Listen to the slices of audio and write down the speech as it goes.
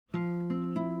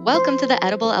Welcome to the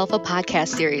Edible Alpha podcast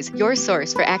series, your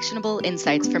source for actionable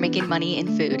insights for making money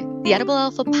in food. The Edible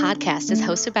Alpha podcast is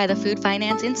hosted by the Food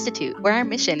Finance Institute, where our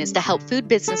mission is to help food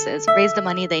businesses raise the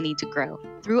money they need to grow.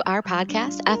 Through our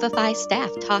podcast, FFI staff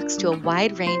talks to a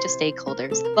wide range of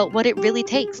stakeholders about what it really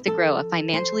takes to grow a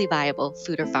financially viable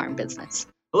food or farm business.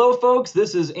 Hello, folks.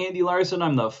 This is Andy Larson.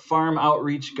 I'm the farm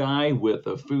outreach guy with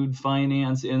the Food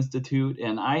Finance Institute,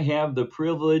 and I have the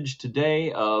privilege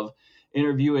today of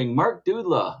interviewing Mark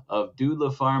Dudla of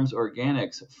Dudla Farms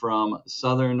Organics from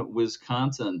southern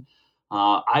Wisconsin.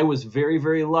 I was very,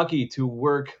 very lucky to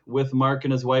work with Mark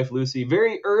and his wife, Lucy,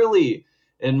 very early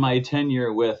in my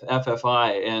tenure with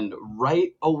FFI, and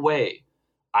right away,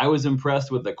 I was impressed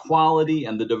with the quality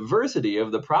and the diversity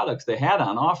of the products they had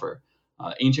on offer.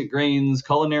 Ancient grains,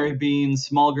 culinary beans,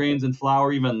 small grains and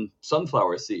flour, even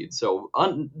sunflower seeds. So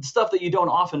stuff that you don't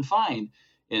often find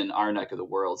in our neck of the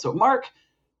world. So Mark,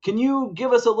 can you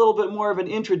give us a little bit more of an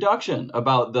introduction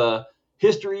about the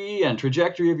history and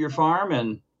trajectory of your farm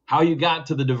and how you got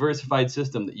to the diversified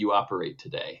system that you operate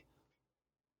today?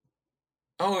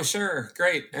 Oh, sure.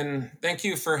 Great. And thank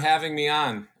you for having me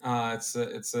on. It's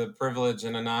a privilege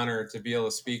and an honor to be able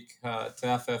to speak to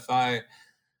FFI.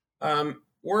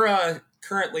 We're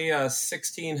currently a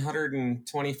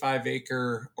 1,625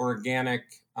 acre organic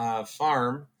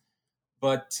farm,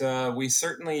 but we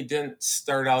certainly didn't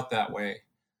start out that way.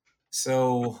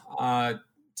 So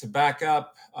to back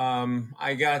up,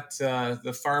 I got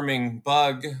the farming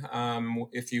bug,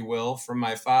 if you will, from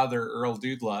my father, Earl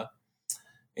Dudla.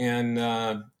 And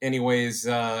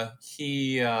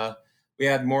we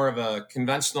had more of a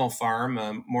conventional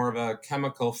farm, more of a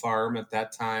chemical farm at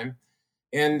that time.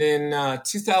 And in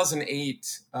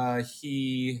 2008,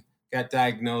 he got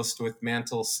diagnosed with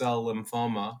mantle cell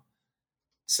lymphoma.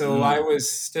 So I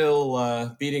was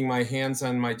still beating my hands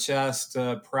on my chest,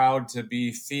 proud to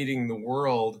be feeding the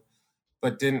world,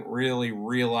 but didn't really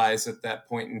realize at that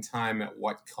point in time at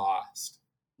what cost.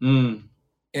 And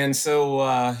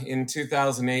so in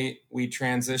 2008, we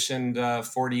transitioned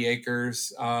 40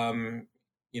 acres, in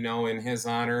his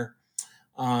honor.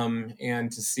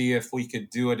 And to see if we could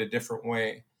do it a different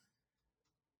way.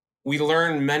 We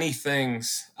learned many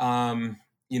things,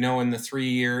 in the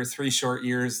 3 short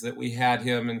years that we had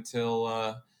him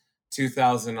until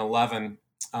 2011,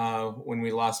 when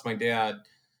we lost my dad.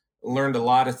 Learned a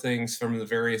lot of things from the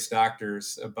various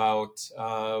doctors about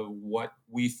what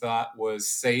we thought was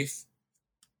safe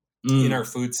in our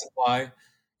food supply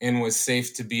and was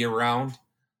safe to be around.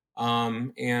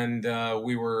 And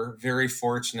we were very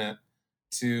fortunate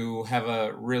to have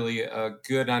a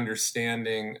good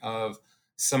understanding of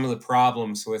some of the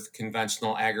problems with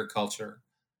conventional agriculture.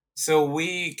 So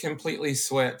we completely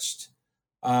switched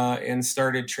and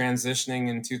started transitioning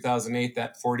in 2008,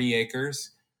 that 40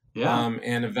 acres,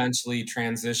 and eventually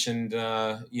transitioned,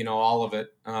 all of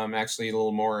it, actually a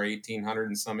little more, 1,800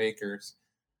 and some acres.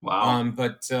 Wow.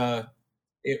 But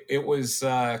it was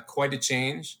quite a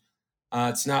change.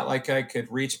 It's not like I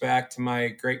could reach back to my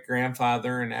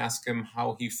great-grandfather and ask him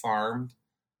how he farmed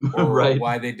or Right.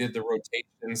 why they did the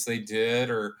rotations they did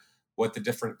or what the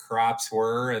different crops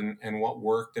were and what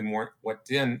worked and what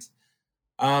didn't.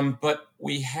 But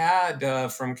we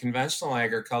had, from conventional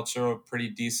agriculture, a pretty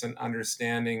decent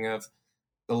understanding of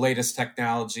the latest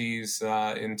technologies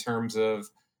in terms of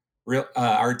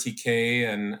RTK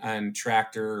and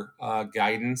tractor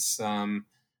guidance.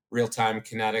 Real-time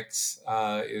kinetics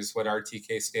is what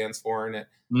RTK stands for, and it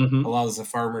allows the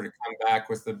farmer to come back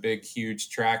with a big, huge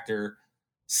tractor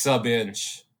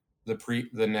sub-inch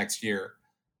the next year.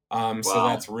 So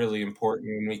that's really important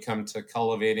when we come to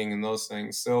cultivating and those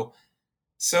things. So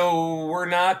we're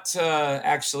not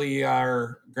actually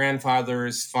our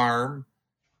grandfather's farm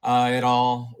at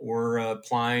all. We're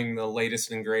applying the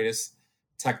latest and greatest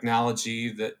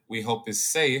technology that we hope is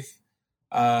safe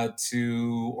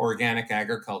to organic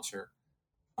agriculture.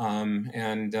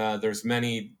 And there's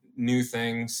many new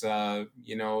things,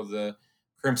 the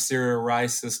crimp cereal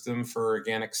rice system for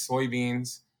organic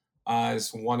soybeans is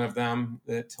one of them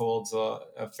that holds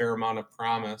a fair amount of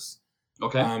promise.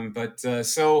 Okay.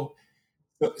 So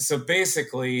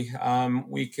basically,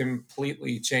 we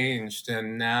completely changed,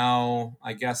 and now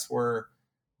I guess we're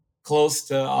close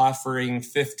to offering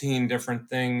 15 different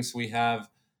things. We have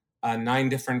 9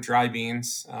 different dry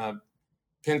beans,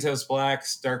 Pintos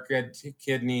Blacks, dark red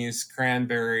kidneys,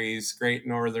 cranberries, Great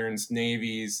Northerns,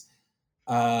 navies,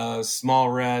 small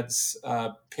reds,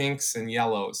 pinks, and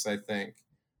yellows, I think.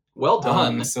 Well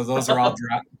done. So those are all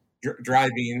dry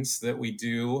beans that we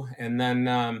do. And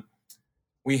then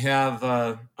we have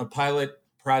a pilot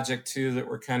project, too, that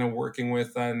we're kind of working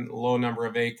with on a low number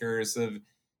of acres of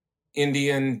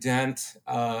Indian dent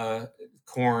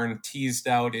corn teased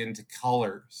out into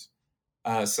colors.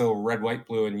 So red, white,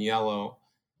 blue, and yellow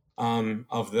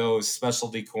of those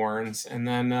specialty corns. And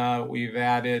then we've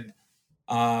added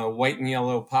white and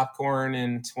yellow popcorn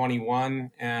in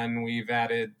 21, and we've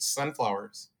added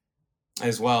sunflowers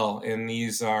as well. And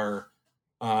these are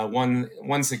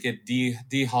ones that get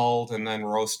dehulled and then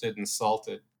roasted and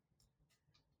salted.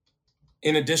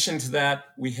 In addition to that,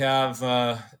 we have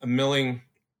a milling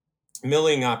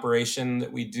operation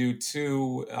that we do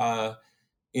too,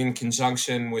 in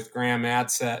conjunction with Graham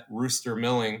Adset Rooster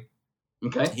Milling.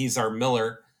 Okay. He's our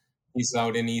miller. He's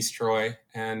out in East Troy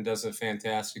and does a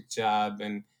fantastic job.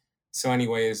 And so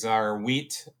anyways, our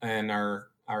wheat and our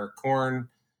corn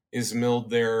is milled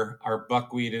there. Our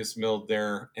buckwheat is milled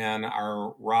there, and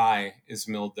our rye is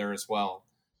milled there as well.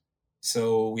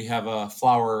 So we have a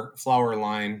flour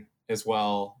line as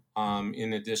well,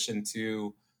 in addition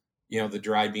to, the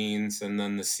dry beans and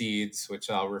then the seeds, which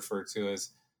I'll refer to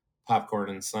as popcorn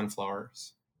and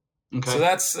sunflowers. Okay. So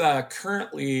that's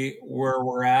currently where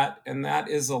we're at, and that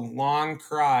is a long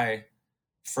cry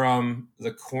from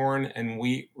the corn and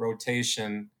wheat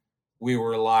rotation we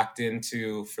were locked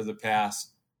into for the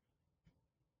past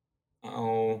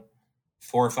 4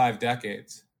 or 5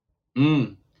 decades.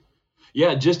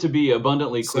 Yeah, just to be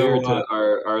abundantly clear to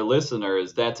our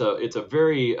listeners, it's a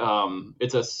very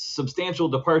it's a substantial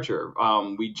departure.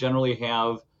 We generally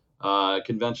have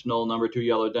conventional number 2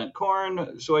 yellow dent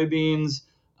corn, soybeans,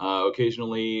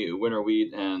 occasionally winter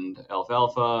wheat and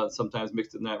alfalfa, sometimes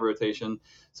mixed in that rotation.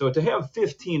 So to have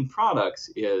 15 products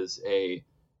is a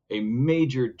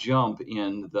major jump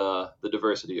in the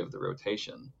diversity of the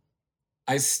rotation.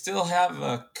 I still have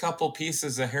a couple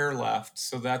pieces of hair left,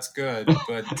 so that's good.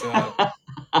 But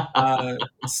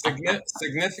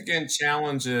significant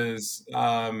challenges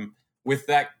with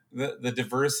the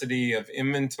diversity of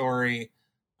inventory,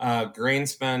 grain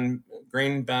bin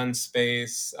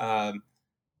space, carts,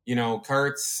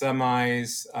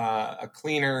 semis, a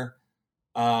cleaner,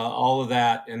 all of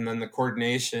that, and then the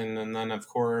coordination, and then of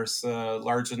course a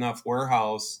large enough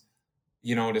warehouse,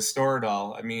 to store it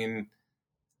all. I mean,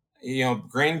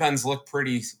 grain bins look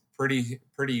pretty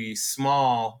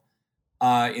small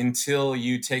until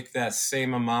you take that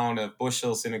same amount of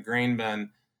bushels in a grain bin,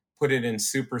 put it in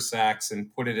super sacks,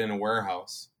 and put it in a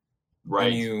warehouse. Right.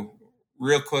 And you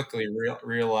real quickly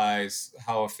realize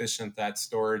how efficient that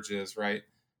storage is, right?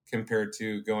 Compared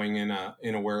to going in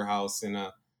a warehouse in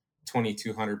a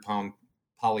 2,200 pound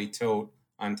poly tote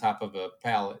on top of a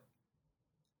pallet.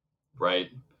 Right.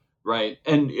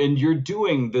 And you're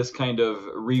doing this kind of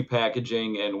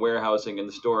repackaging and warehousing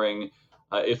and storing,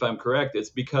 if I'm correct, it's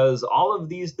because all of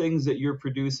these things that you're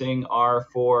producing are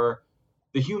for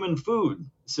the human food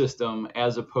system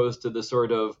as opposed to the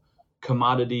sort of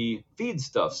commodity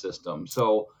feedstuff system.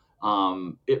 So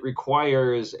it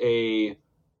requires a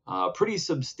pretty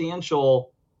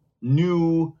substantial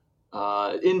new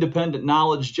independent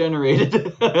knowledge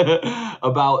generated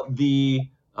about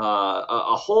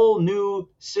a whole new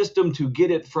system to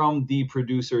get it from the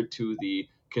producer to the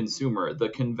consumer. The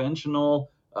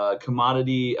conventional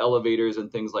commodity elevators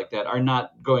and things like that are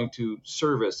not going to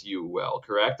service you well,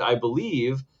 correct? I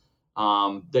believe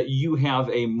that you have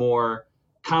a more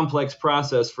complex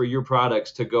process for your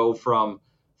products to go from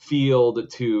field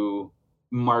to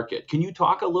market. Can you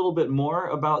talk a little bit more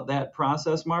about that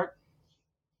process, Mark?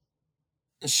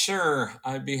 Sure,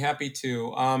 I'd be happy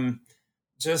to.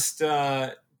 Just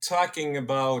talking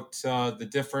about the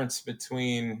difference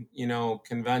between,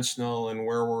 conventional and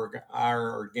where we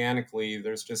are organically.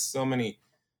 There's just so many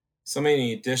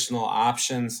additional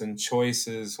options and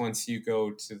choices once you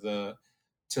go to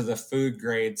the food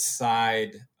grade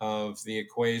side of the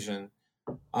equation.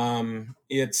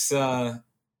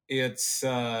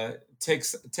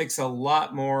 Takes a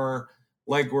lot more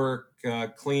legwork,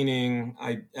 cleaning,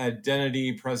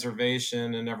 identity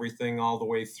preservation, and everything all the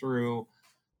way through.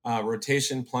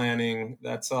 Rotation planning,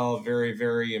 that's all very,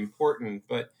 very important.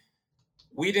 But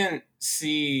we didn't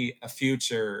see a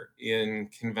future in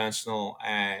conventional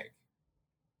ag.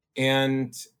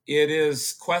 And it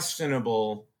is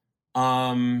questionable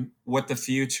what the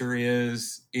future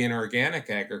is in organic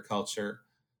agriculture.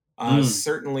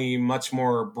 Certainly much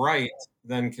more bright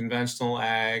than conventional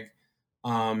ag,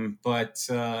 but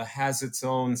has its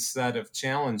own set of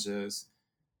challenges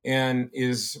and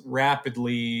is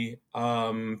rapidly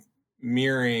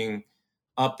mirroring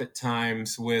up at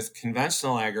times with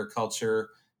conventional agriculture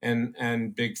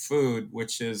and big food,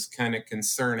 which is kind of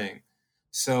concerning.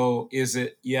 So is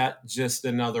it yet just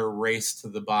another race to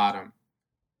the bottom?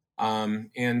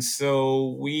 And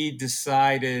so we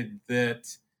decided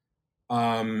that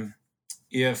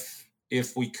if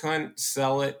if we couldn't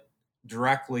sell it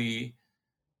directly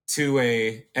to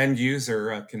a end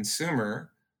user, a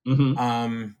consumer,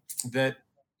 that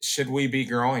should we be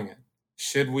growing it?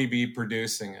 Should we be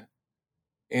producing it?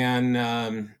 And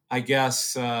I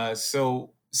guess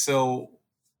so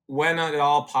when at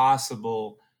all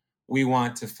possible, we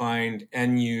want to find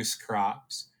end use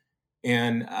crops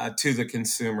and to the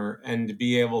consumer, and to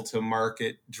be able to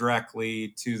market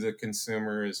directly to the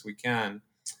consumer as we can.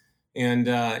 And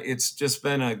it's just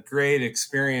been a great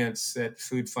experience at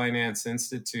Food Finance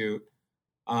Institute,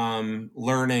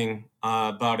 learning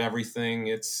about everything.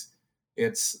 It's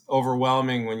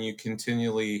overwhelming when you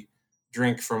continually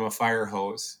drink from a fire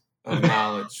hose of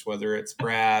knowledge, whether it's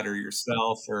Brad or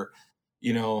yourself or,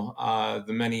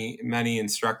 the many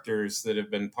instructors that have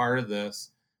been part of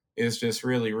this. Is just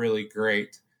really, really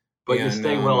great. But you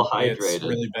stay well hydrated. It's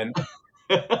really been,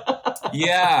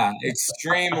 yeah,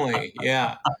 extremely.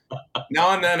 Yeah.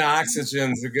 Now and then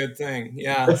oxygen's a good thing.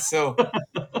 Yeah. So,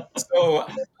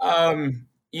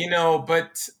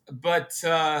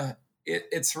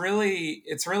 it's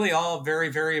really all very,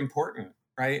 very important,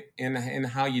 right? In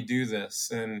how you do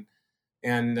this. And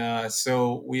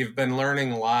so we've been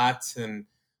learning a lot, and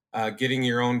getting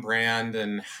your own brand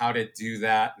and how to do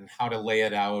that and how to lay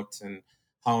it out and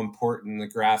how important the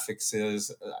graphics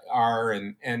are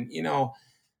and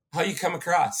how you come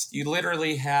across. You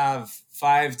literally have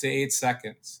 5 to 8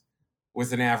 seconds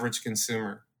with an average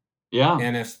consumer. Yeah.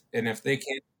 And if they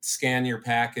can't scan your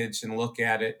package and look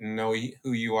at it and know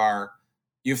who you are,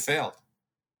 you failed.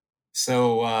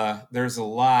 So there's a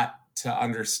lot to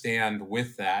understand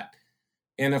with that.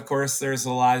 And of course, there's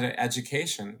a lot of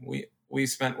education. We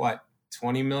spent,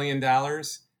 $20 million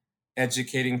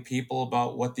educating people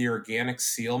about what the organic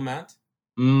seal meant.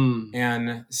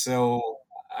 And so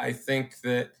I think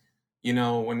that,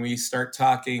 when we start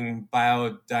talking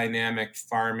biodynamic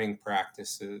farming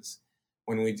practices,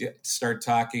 when we start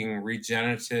talking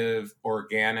regenerative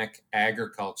organic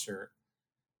agriculture,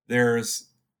 there's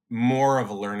more of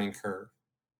a learning curve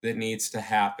that needs to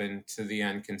happen to the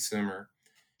end consumer.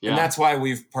 Yeah. And that's why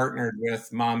we've partnered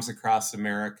with Moms Across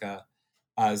America.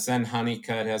 Zen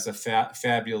Honeycut has a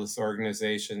fabulous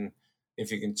organization.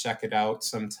 If you can check it out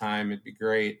sometime, it'd be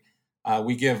great.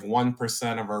 We give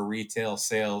 1% of our retail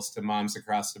sales to Moms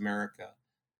Across America.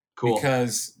 Cool.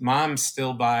 Because moms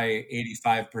still buy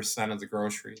 85% of the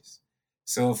groceries.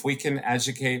 So if we can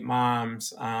educate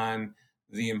moms on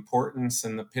the importance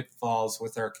and the pitfalls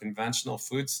with our conventional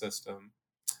food system,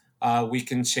 we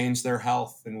can change their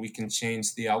health and we can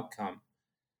change the outcome.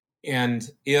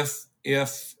 And if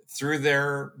through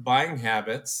their buying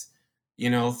habits,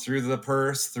 through the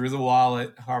purse, through the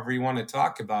wallet, however you want to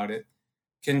talk about it,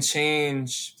 can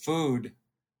change food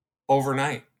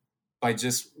overnight by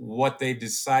just what they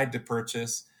decide to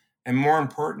purchase, and more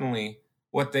importantly,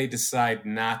 what they decide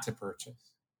not to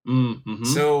purchase. Mm-hmm.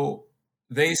 So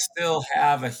they still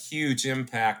have a huge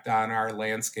impact on our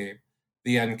landscape,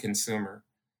 the end consumer.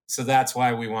 So that's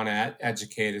why we want to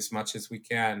educate as much as we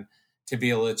can to be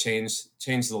able to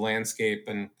change the landscape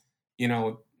and,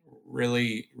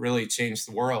 really, really change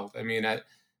the world. I mean,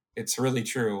 it's really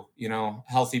true.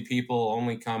 Healthy people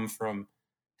only come from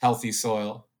healthy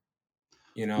soil.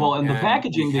 Well, and the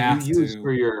packaging that you use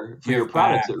for your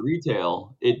products at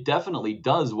retail, it definitely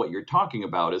does what you're talking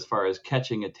about as far as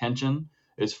catching attention,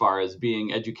 as far as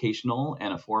being educational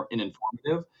and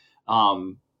informative.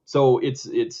 So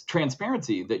it's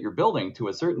transparency that you're building to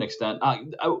a certain extent.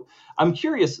 I'm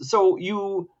curious. So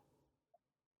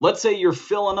let's say you're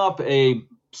filling up a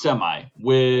semi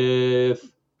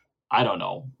with, I don't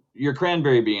know, your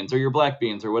cranberry beans or your black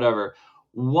beans or whatever.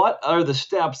 What are the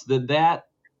steps that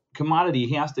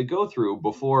commodity has to go through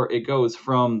before it goes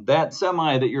from that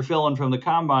semi that you're filling from the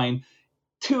combine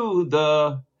to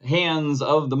the hands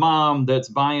of the mom that's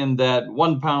buying that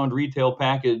 1 pound retail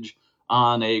package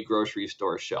on a grocery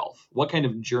store shelf? What kind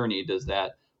of journey does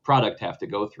that product have to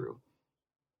go through?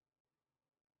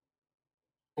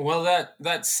 Well,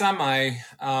 that semi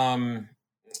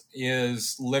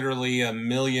is literally 1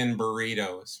 million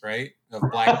burritos, right, of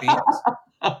black beans.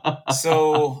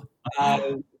 So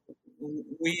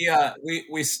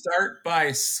we start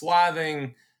by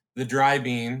swathing the dry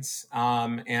beans,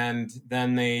 and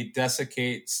then they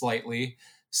desiccate slightly,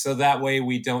 so that way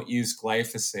we don't use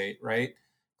glyphosate, right?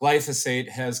 Glyphosate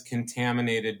has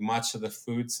contaminated much of the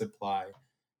food supply.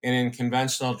 And in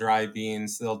conventional dry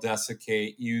beans, they'll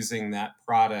desiccate using that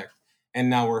product. And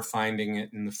now we're finding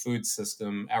it in the food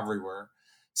system everywhere.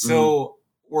 So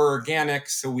we're organic,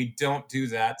 so we don't do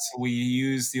that. So we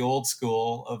use the old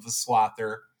school of the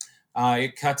swather.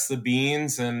 It cuts the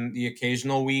beans and the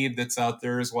occasional weed that's out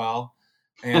there as well.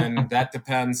 And that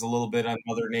depends a little bit on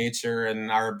Mother Nature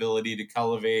and our ability to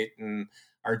cultivate, and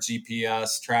our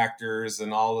GPS tractors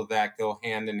and all of that go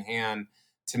hand in hand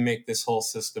to make this whole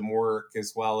system work,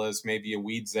 as well as maybe a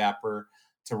weed zapper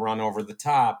to run over the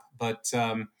top. But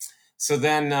so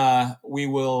then we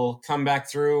will come back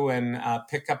through and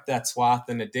pick up that swath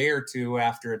in a day or two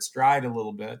after it's dried a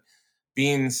little bit.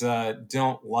 Beans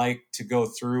don't like to go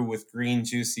through with green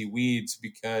juicy weeds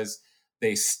because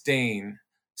they stain.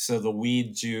 So the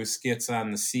weed juice gets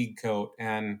on the seed coat,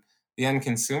 and the end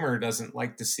consumer doesn't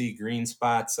like to see green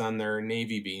spots on their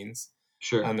navy beans,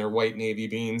 Sure. on their white navy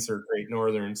beans or Great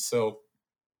Northerns. So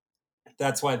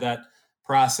that's why that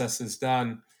process is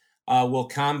done. We'll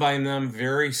combine them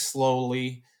very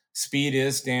slowly. Speed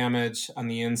is damage on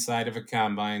the inside of a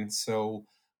combine, so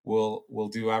we'll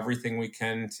do everything we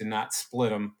can to not split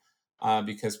them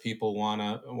because people want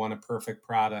a perfect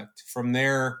product. From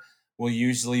there, we'll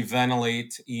usually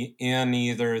ventilate in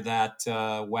either that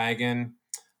wagon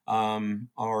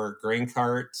or grain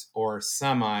cart or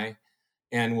semi,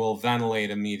 and we'll ventilate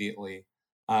immediately.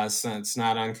 So it's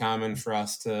not uncommon for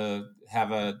us to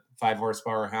have a 5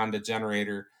 horsepower Honda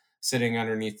generator sitting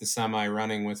underneath the semi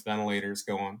running with ventilators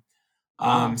going.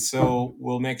 So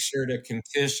we'll make sure to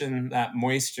condition that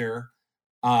moisture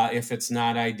if it's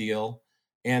not ideal.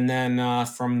 And then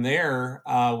from there,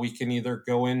 we can either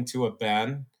go into a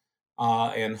bin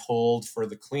and hold for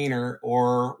the cleaner,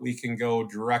 or we can go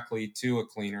directly to a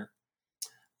cleaner.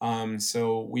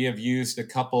 So we have used a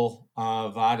couple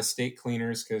of out-of-state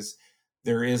cleaners because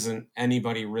there isn't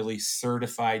anybody really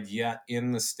certified yet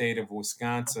in the state of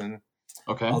Wisconsin.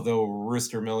 Okay. Although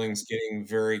Rooster Milling's getting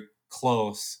very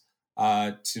close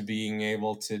to being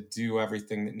able to do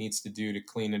everything that needs to do to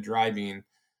clean a dry bean.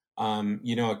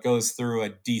 It goes through a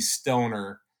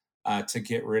destoner to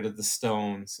get rid of the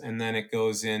stones, and then it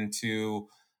goes into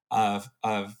a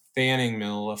fanning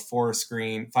mill, a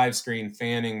 5-screen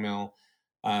fanning mill.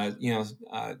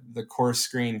 The coarse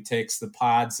screen takes the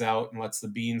pods out and lets the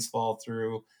beans fall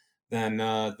through. Then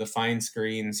the fine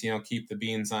screens, keep the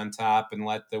beans on top and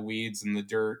let the weeds and the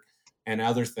dirt and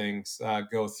other things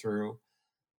go through.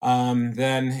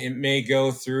 Then it may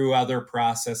go through other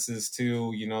processes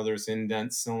too. There's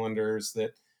indent cylinders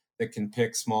that can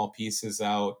pick small pieces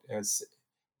out,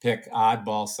 pick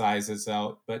oddball sizes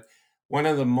out. But one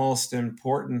of the most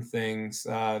important things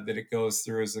that it goes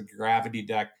through is a gravity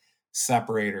deck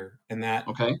separator, and that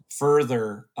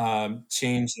further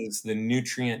changes the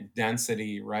nutrient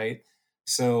density, right?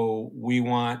 So we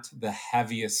want the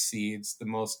heaviest seeds, the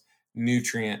most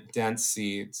nutrient dense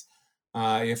seeds.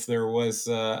 If there was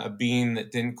a bean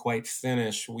that didn't quite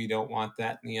finish, we don't want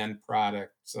that in the end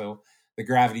product. So the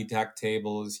gravity deck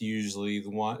table is usually the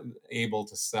one able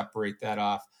to separate that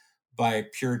off by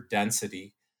pure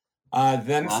density.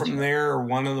 Then from there,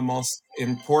 one of the most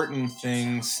important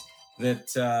things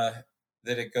that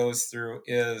it goes through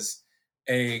is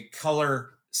a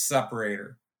color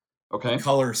separator, a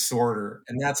color sorter.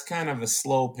 And that's kind of a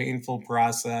slow, painful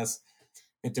process.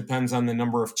 It depends on the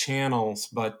number of channels,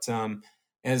 but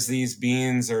as these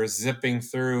beans are zipping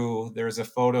through, there's a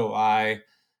photo eye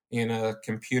in a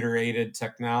computer-aided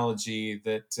technology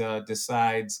that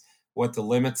decides what the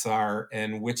limits are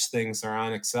and which things are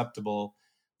unacceptable.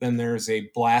 Then there's a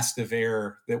blast of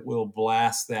air that will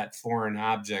blast that foreign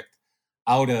object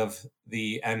out of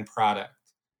the end product.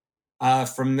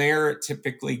 From there, it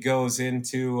typically goes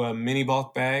into a mini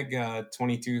bulk bag,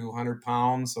 2,200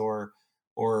 pounds or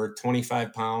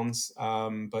 25 pounds,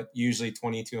 but usually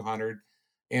 2,200,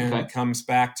 and it comes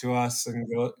back to us and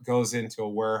goes into a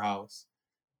warehouse.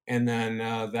 And then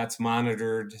that's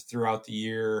monitored throughout the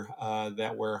year,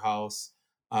 that warehouse,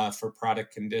 for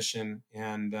product condition.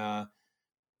 And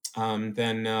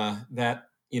then that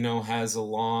has a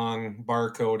long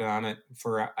barcode on it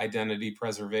for identity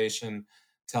preservation.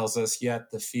 Tells us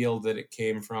yet the field that it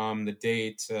came from, the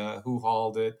date, who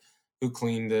hauled it, who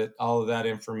cleaned it. All of that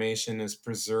information is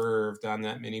preserved on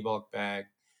that mini bulk bag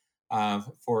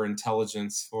for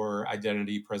intelligence, for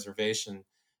identity preservation.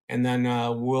 And then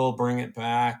we'll bring it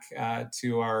back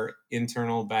to our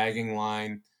internal bagging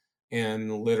line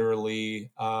and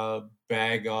literally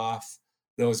bag off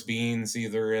those beans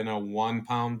either in a 1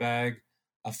 pound bag,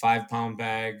 a 5 pound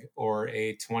bag, or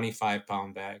a 25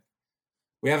 pound bag.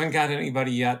 We haven't got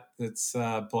anybody yet that's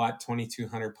bought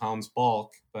 2,200 pounds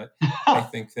bulk, but I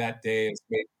think that day is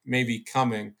maybe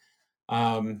coming.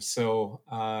 So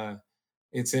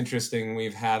it's interesting.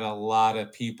 We've had a lot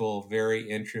of people very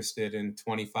interested in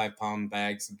 25 pound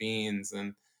bags of beans,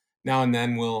 and now and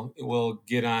then we'll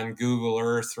get on Google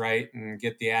Earth, right, and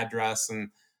get the address and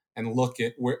look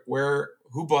at where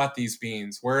who bought these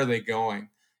beans, where are they going?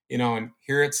 and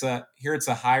here it's a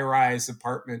high-rise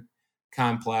apartment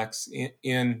complex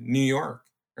in New York,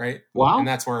 right? Wow. And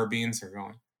that's where our beans are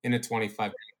going, in a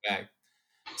 25 bag.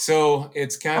 So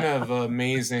it's kind of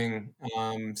amazing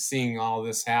seeing all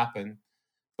this happen.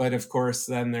 But of course,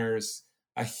 then there's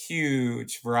a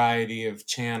huge variety of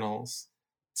channels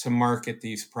to market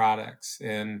these products.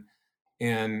 And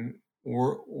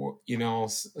we're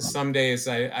some days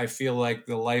I feel like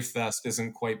the life vest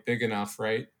isn't quite big enough,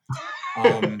 right?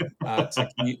 To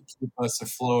keep us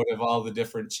afloat of all the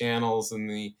different channels and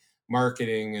the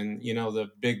marketing and, the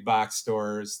big box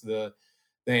stores, the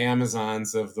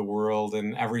Amazons of the world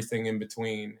and everything in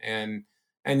between. And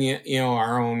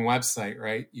our own website,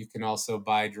 right? You can also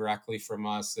buy directly from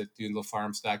us at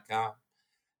doodlefarms.com.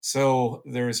 So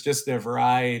there's just a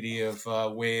variety of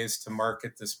ways to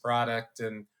market this product,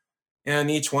 and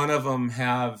each one of them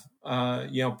have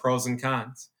pros and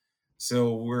cons.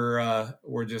 So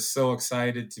we're just so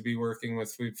excited to be working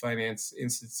with Food Finance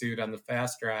Institute on the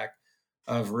fast track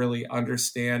of really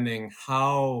understanding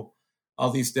how all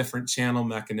these different channel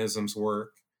mechanisms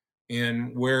work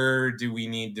and where do we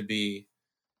need to be.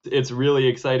 It's really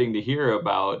exciting to hear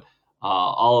about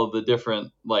all of the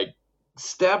different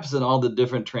steps and all the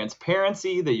different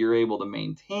transparency that you're able to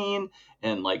maintain,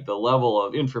 and the level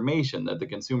of information that the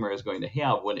consumer is going to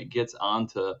have when it gets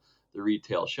onto the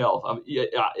retail shelf.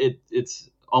 It's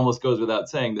almost goes without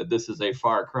saying that this is a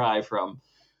far cry from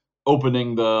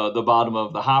opening the bottom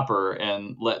of the hopper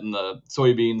and letting the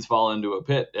soybeans fall into a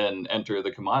pit and enter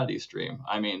the commodity stream.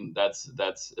 I mean, that's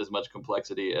as much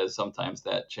complexity as sometimes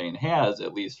that chain has,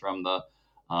 at least from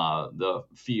the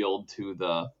field to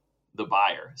the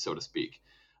buyer, so to speak.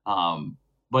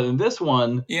 But in this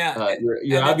one,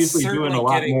 you're obviously doing a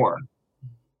lot more.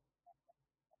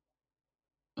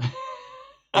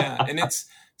 Yeah, and it's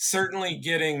certainly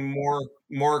getting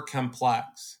more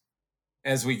complex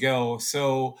as we go.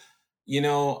 So,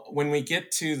 when we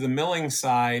get to the milling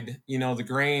side, the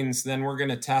grains, then we're going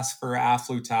to test for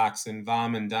aflatoxin,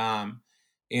 VOM and DOM.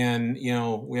 And,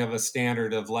 we have a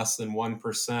standard of less than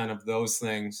 1% of those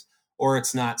things, or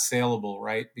it's not saleable,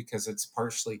 right? Because it's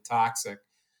partially toxic.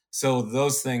 So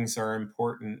those things are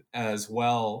important as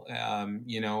well,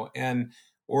 and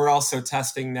we're also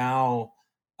testing now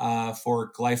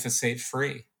for glyphosate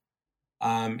free.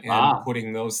 And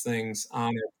putting those things on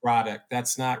a product.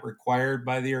 That's not required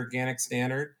by the organic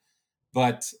standard,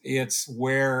 but it's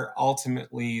where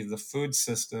ultimately the food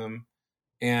system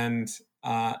and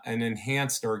an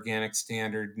enhanced organic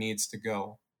standard needs to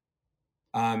go.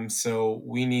 So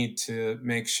we need to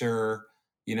make sure,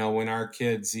 when our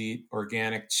kids eat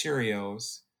organic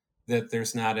Cheerios, that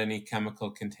there's not any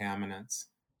chemical contaminants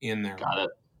in there. Got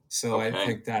it. So okay. I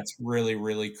think that's really,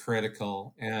 really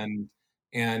critical. And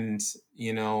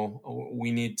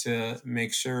we need to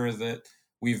make sure that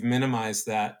we've minimized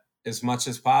that as much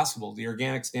as possible. The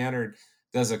organic standard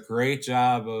does a great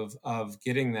job of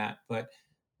getting that, but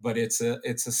it's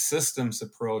a systems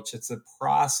approach. It's a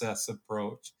process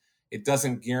approach. It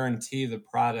doesn't guarantee the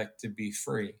product to be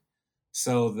free.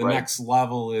 So the next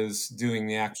level is doing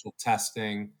the actual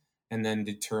testing and then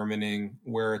determining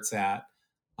where it's at.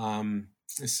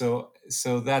 So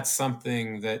that's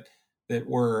something that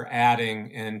we're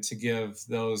adding, and to give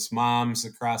those moms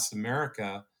across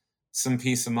America some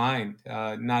peace of mind.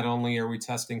 Not only are we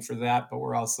testing for that, but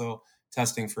we're also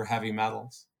testing for heavy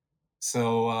metals.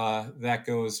 So that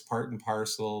goes part and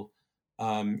parcel,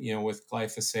 with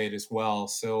glyphosate as well.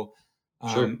 So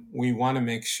sure. We want to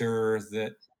make sure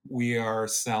that we are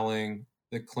selling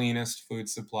the cleanest food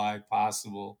supply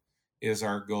possible is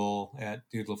our goal at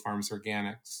Doodle Farms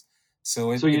Organics.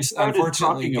 So it's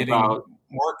unfortunately getting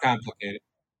more complicated.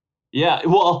 Yeah,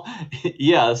 well,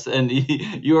 yes, and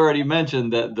you already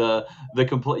mentioned that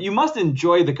you must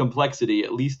enjoy the complexity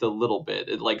at least a little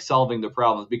bit, like solving the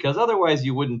problems, because otherwise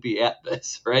you wouldn't be at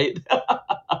this, right?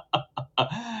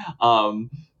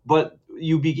 But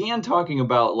you began talking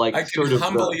about I can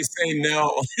humbly say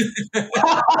no.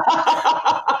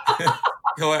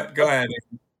 Go ahead.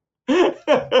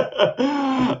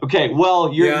 Okay,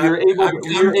 well, you're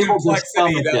able to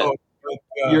stomach it.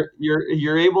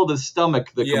 You're able to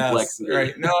stomach the complexity.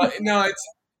 Right. No,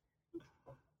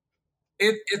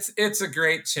 it's a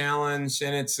great challenge,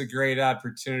 and it's a great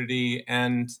opportunity.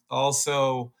 And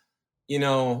also,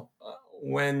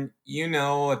 when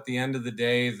at the end of the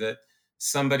day that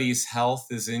somebody's health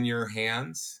is in your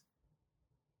hands,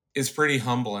 is pretty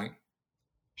humbling.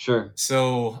 Sure.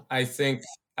 So I think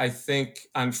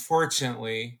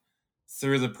unfortunately,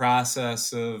 through the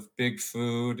process of big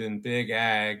food and big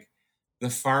ag, the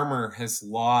farmer has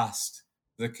lost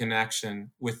the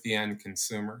connection with the end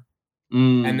consumer.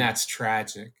 And that's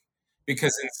tragic,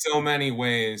 because in so many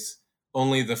ways,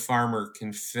 only the farmer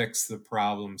can fix the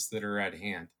problems that are at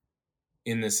hand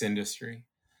in this industry.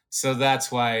 So that's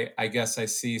why I guess I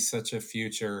see such a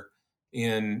future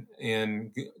in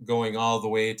going all the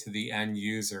way to the end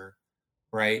user,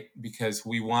 right? Because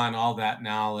we want all that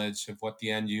knowledge of what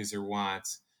the end user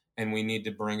wants, and we need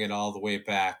to bring it all the way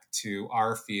back to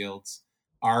our fields,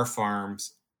 our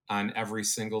farms, on every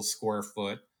single square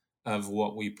foot of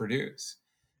what we produce.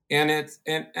 And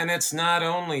it's not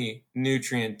only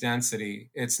nutrient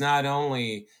density, it's not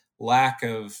only lack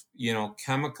of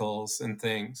chemicals and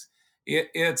things.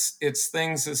 It's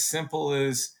things as simple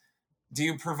as, do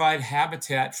you provide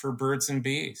habitat for birds and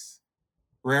bees,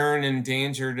 rare and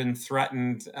endangered and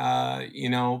threatened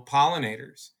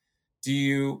pollinators? Do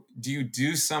you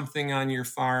do something on your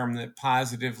farm that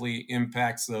positively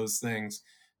impacts those things?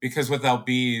 Because without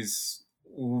bees,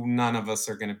 none of us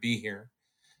are going to be here.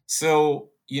 So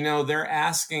they're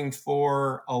asking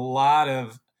for a lot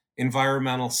of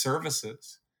environmental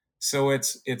services. So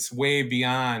it's way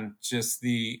beyond just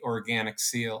the organic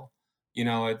seal,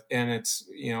 now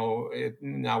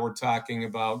we're talking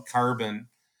about carbon,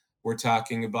 we're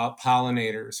talking about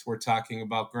pollinators, we're talking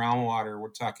about groundwater, we're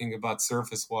talking about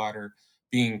surface water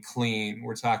being clean,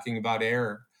 we're talking about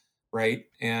air, right?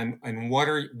 And what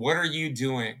are you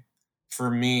doing for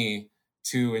me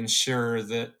to ensure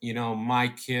that my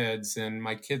kids and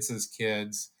my kids'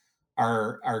 kids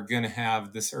are going to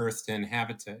have this earth to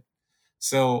inhabit it?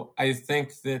 So I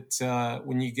think that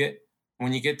when you get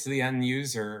to the end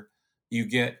user, you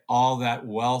get all that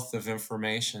wealth of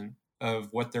information of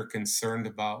what they're concerned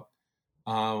about.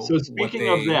 So speaking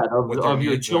of that, of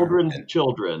your children's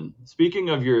children, speaking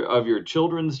of your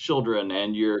children's children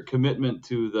and your commitment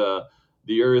to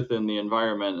the earth and the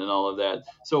environment and all of that.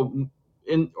 So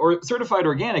certified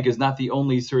organic is not the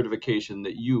only certification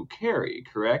that you carry,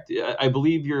 correct? I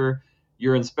believe you're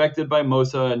inspected by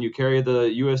MOSA and you carry the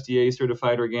USDA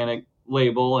certified organic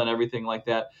label and everything like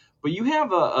that. But you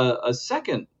have a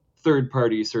second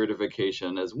third-party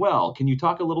certification as well. Can you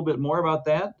talk a little bit more about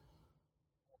that?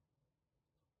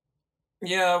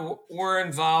 Yeah, we're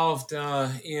involved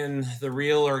in the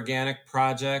Real Organic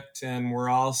Project, and we're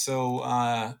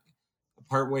also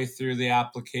partway through the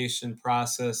application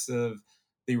process of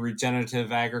the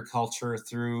Regenerative Agriculture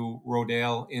through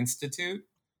Rodale Institute.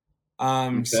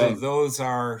 So those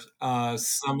are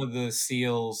some of the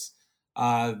seals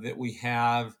that we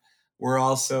have. We're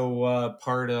also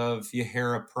part of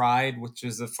Yahara Pride, which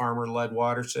is a farmer-led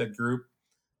watershed group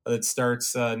that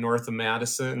starts north of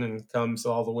Madison and comes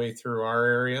all the way through our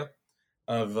area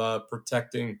of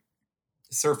protecting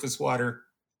surface water,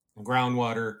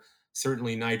 groundwater,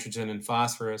 certainly nitrogen and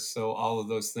phosphorus. So all of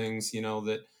those things,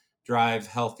 that drive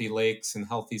healthy lakes and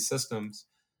healthy systems.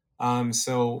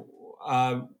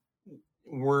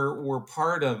 We're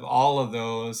part of all of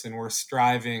those, and we're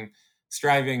striving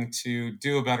to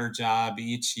do a better job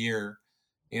each year.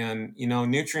 And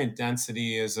nutrient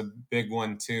density is a big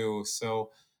one too. So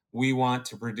we want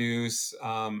to produce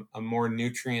a more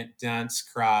nutrient dense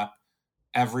crop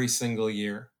every single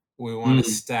year. We want to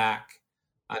stack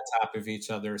on top of each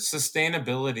other.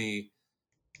 Sustainability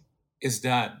is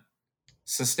done.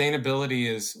 Sustainability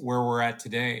is where we're at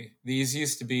today. These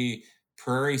used to be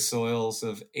prairie soils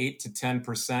of 8 to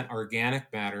 10%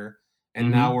 organic matter, and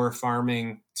now we're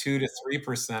farming 2 to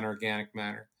 3% organic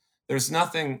matter. There's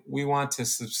nothing we want to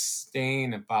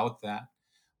sustain about that.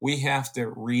 We have to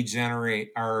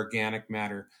regenerate our organic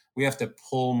matter. We have to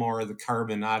pull more of the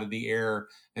carbon out of the air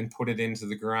and put it into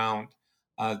the ground.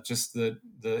 I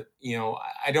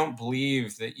don't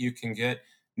believe that you can get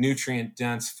nutrient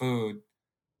dense food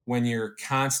when you're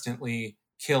constantly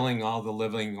killing all the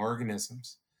living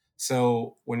organisms.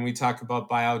 So when we talk about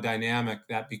biodynamic,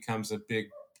 that becomes a big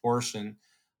portion.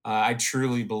 I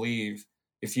truly believe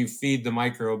if you feed the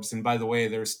microbes, and by the way,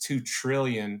 there's 2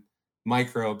 trillion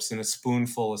microbes in a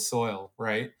spoonful of soil,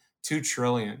 right? 2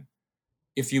 trillion.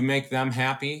 If you make them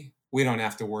happy, we don't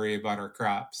have to worry about our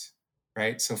crops,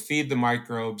 right? So feed the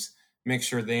microbes, make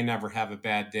sure they never have a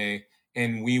bad day,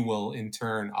 and we will in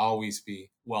turn always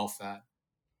be well fed.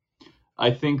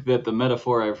 I think that the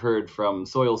metaphor I've heard from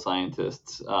soil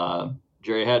scientists,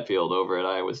 Jerry Hatfield over at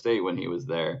Iowa State when he was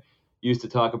there, used to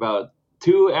talk about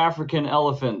 2 African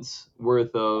elephants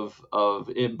worth of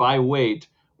by weight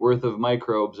worth of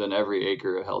microbes in every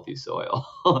acre of healthy soil.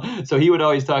 So he would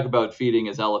always talk about feeding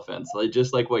his elephants,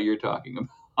 just like what you're talking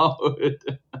about.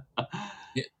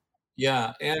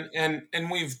 Yeah,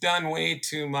 and we've done way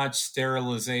too much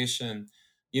sterilization.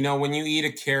 When you eat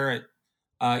a carrot,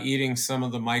 eating some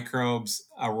of the microbes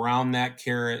around that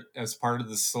carrot as part of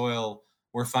the soil,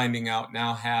 we're finding out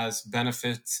now has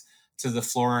benefits to the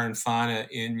flora and fauna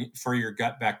for your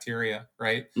gut bacteria,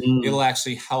 right? Mm. It'll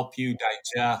actually help you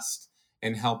digest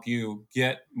and help you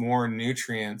get more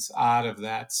nutrients out of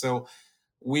that. So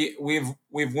we've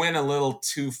went a little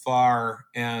too far,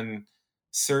 and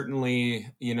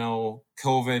certainly,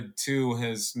 COVID too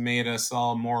has made us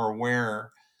all more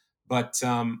aware. But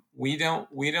we don't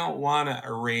want to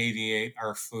irradiate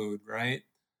our food, right?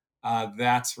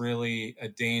 That's really a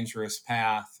dangerous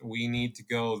path. We need to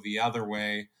go the other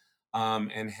way,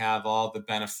 and have all the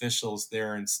beneficials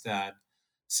there instead.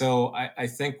 So I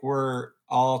think we're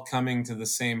all coming to the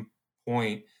same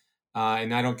point.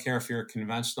 And I don't care if you're a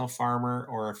conventional farmer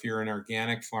or if you're an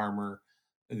organic farmer,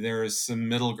 there's some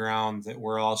middle ground that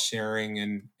we're all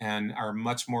sharing and are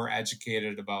much more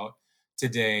educated about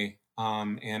today.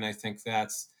 And I think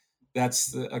that's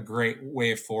a great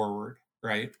way forward,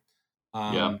 right?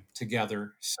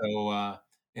 Together. So,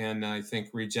 and I think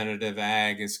regenerative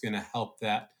ag is going to help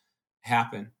that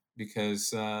happen,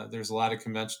 because there's a lot of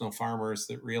conventional farmers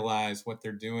that realize what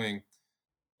they're doing,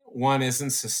 one,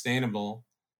 isn't sustainable,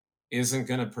 isn't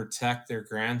going to protect their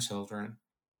grandchildren,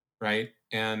 right?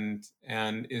 And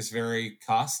is very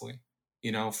costly,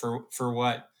 for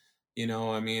what,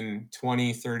 I mean,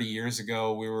 20, 30 years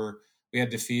ago, we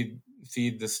had to feed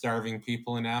the starving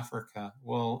people in Africa.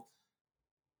 Well,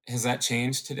 has that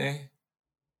changed today?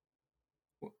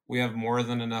 We have more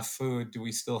than enough food. Do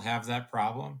we still have that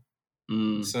problem?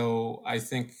 Mm. So I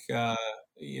think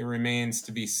it remains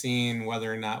to be seen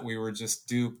whether or not we were just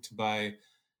duped by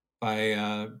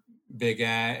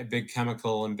big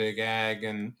chemical and big ag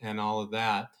and all of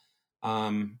that,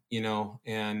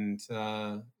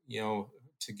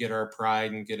 to get our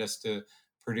pride and get us to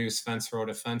produce fence row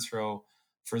to fence row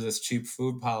for this cheap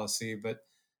food policy. But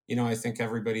I think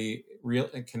everybody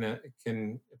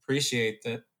can appreciate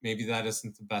that maybe that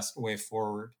isn't the best way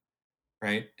forward,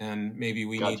 right? And maybe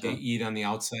we need to eat on the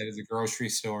outside of the grocery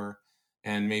store,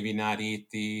 and maybe not eat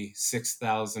the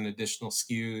 6,000 additional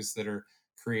SKUs that are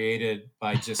created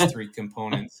by just three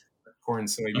components: corn,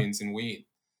 soybeans, and wheat,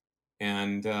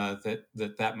 and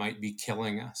that might be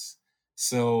killing us.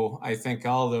 So I think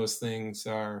all those things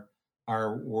are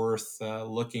worth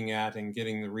looking at and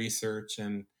getting the research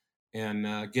and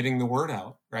getting the word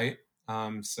out, right?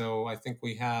 So I think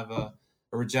we have a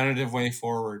regenerative way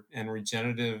forward, and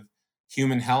regenerative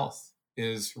human health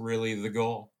is really the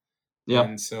goal. Yep.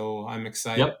 And so I'm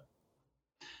excited. Yep.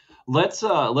 Let's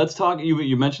talk.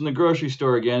 You mentioned the grocery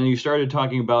store again, and you started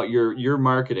talking about your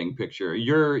marketing picture.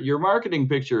 Your marketing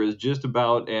picture is just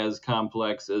about as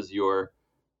complex as your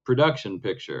production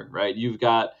picture, right? You've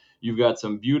got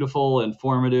some beautiful,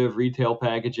 informative retail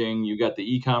packaging. You got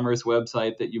the e-commerce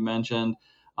website that you mentioned.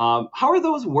 How are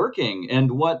those working,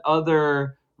 and what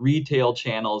other retail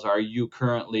channels are you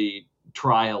currently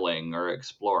trialing or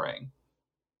exploring?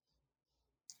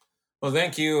 Well,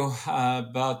 thank you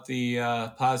about the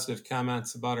positive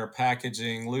comments about our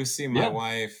packaging. Lucy, my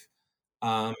wife,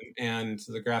 and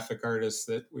the graphic artist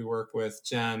that we work with,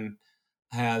 Jen,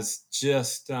 has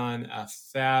just done a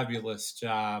fabulous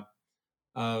job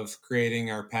of creating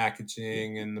our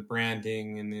packaging and the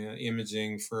branding and the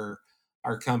imaging for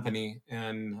our company.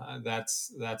 And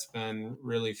that's been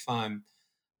really fun.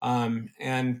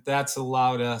 And that's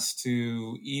allowed us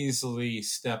to easily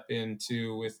step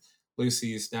into, with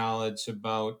Lucy's knowledge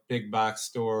about big box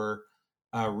store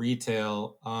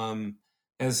retail,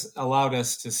 has allowed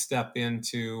us to step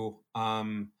into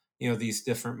these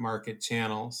different market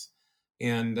channels.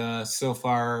 And so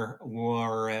far,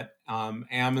 we're at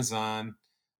Amazon.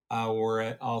 We're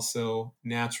at also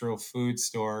natural food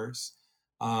stores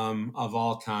of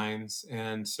all kinds,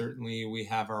 and certainly we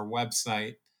have our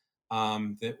website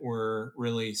that we're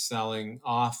really selling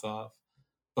off of.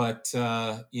 But,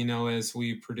 as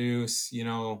we produce,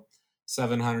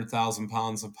 700,000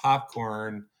 pounds of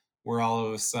popcorn, we're all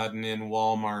of a sudden in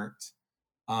Walmart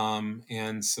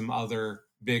and some other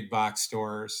big box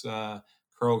stores,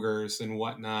 Kroger's and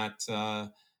whatnot.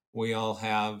 We all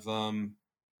have,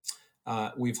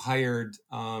 we've hired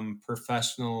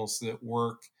professionals that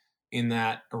work in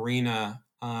that arena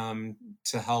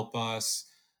to help us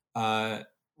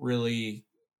really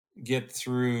get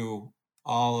through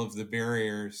all of the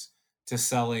barriers to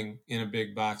selling in a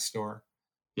big box store.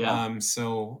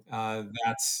 So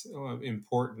that's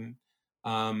important.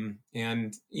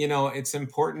 And, it's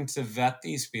important to vet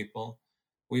these people.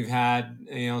 We've had,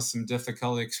 some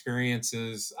difficult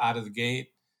experiences out of the gate,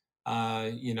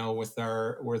 with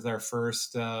our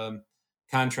first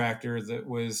contractor that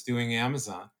was doing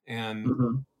Amazon,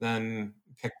 and then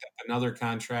picked up another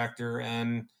contractor,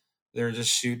 and they're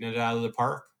just shooting it out of the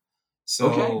park.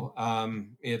 So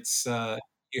it's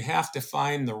you have to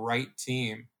find the right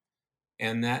team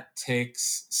and that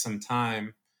takes some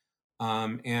time.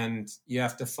 And you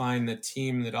have to find the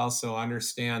team that also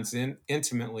understands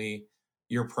intimately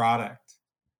your product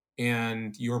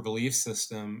and your belief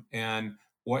system and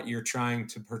what you're trying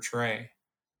to portray.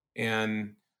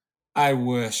 And I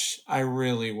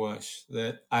really wish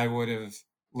that I would have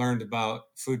learned about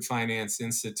Food Finance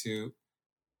Institute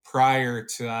prior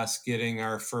to us getting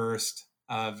our first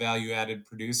value-added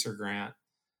producer grant,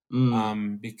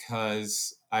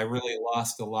 because I really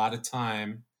lost a lot of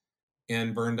time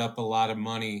and burned up a lot of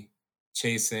money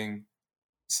chasing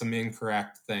some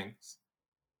incorrect things.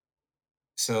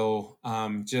 So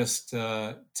just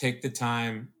take the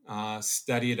time,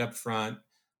 study it up front,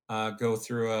 go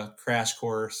through a crash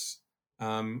course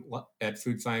at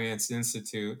Food Finance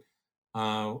Institute.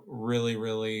 Really,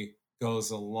 really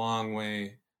goes a long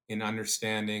way in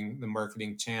understanding the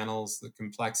marketing channels, the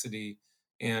complexity,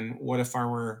 and what a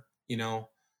farmer,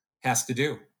 has to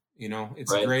do.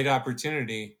 It's Right. a great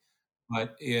opportunity,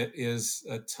 but it is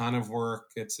a ton of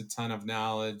work. It's a ton of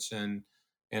knowledge, and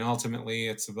ultimately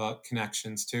it's about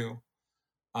connections too.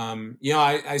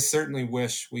 I certainly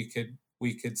wish we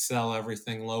could sell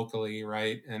everything locally,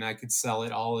 right? And I could sell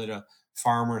it all at a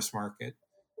farmer's market.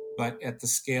 But at the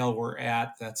scale we're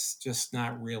at, that's just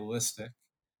not realistic.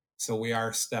 So we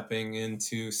are stepping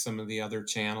into some of the other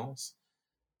channels.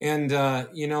 And,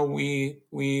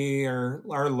 we are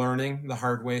learning the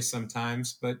hard way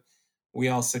sometimes, but we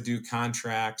also do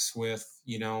contracts with,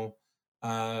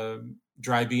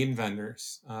 dry bean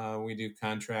vendors. We do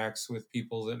contracts with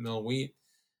people that mill wheat.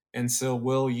 And so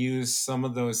we'll use some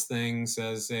of those things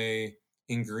as a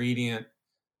ingredient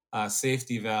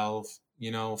safety valve,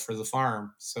 for the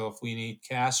farm. So if we need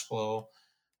cash flow,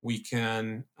 we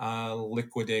can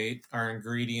liquidate our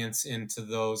ingredients into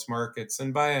those markets.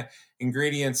 And by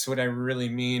ingredients, what I really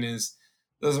mean is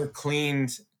those are clean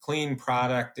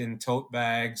product in tote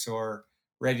bags or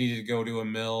ready to go to a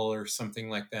mill or something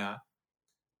like that.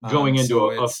 Going into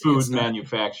so a it's food not,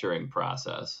 manufacturing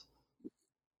process.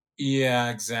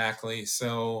 Yeah, exactly.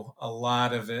 So a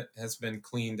lot of it has been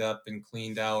cleaned up and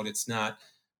cleaned out. It's not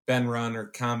Ben run or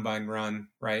combine run,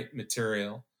 right,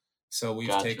 material. So we've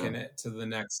taken Gotcha. it to the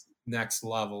next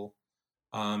level.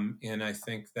 And I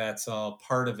think that's all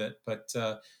part of it. But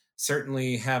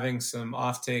certainly having some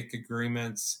offtake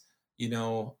agreements,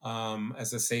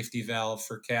 as a safety valve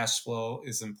for cash flow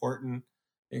is important,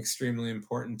 extremely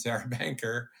important to our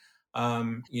banker.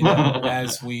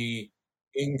 As we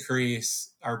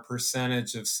increase our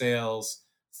percentage of sales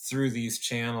through these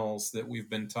channels that we've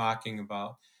been talking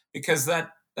about, because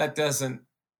that doesn't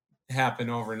happen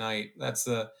overnight. That's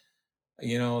one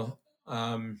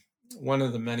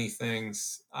of the many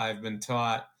things I've been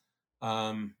taught,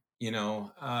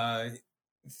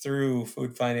 through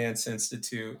Food Finance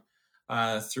Institute,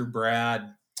 through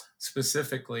Brad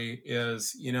specifically,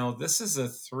 is, this is a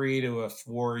 3 to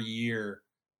 4 year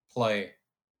play,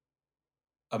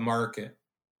 a market.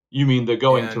 You mean the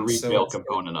going to And so retail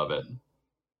component of it?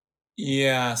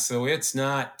 Yeah, so it's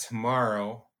not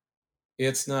tomorrow.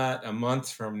 It's not a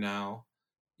month from now.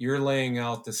 You're laying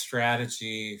out the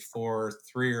strategy for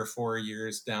 3 or 4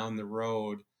 years down the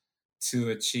road to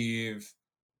achieve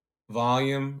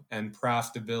volume and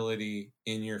profitability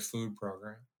in your food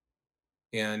program.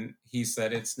 And he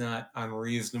said it's not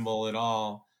unreasonable at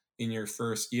all in your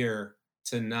first year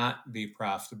to not be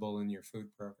profitable in your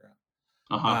food program.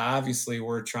 Obviously,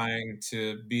 we're trying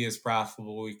to be as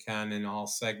profitable we can in all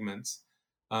segments.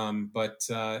 But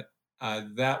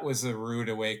that was a rude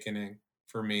awakening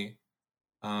for me,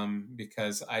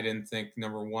 because I didn't think,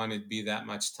 number one, it'd be that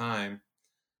much time.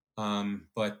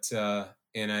 But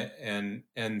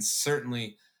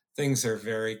certainly things are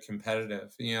very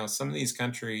competitive. Some of these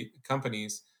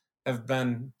companies have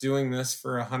been doing this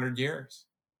for 100 years,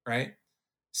 right?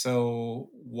 So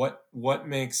what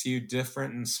makes you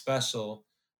different and special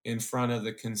in front of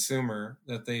the consumer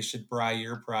that they should buy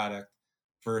your product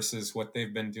versus what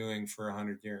they've been doing for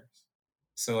 100 years?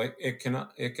 So it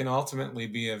can ultimately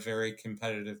be a very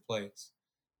competitive place.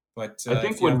 But I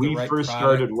think if you when have the we right first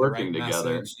started product, the working right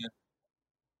together, message,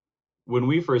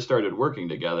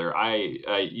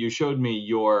 you showed me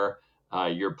your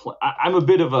I'm a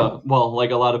bit of a, well,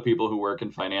 like a lot of people who work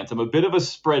in finance, I'm a bit of a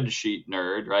spreadsheet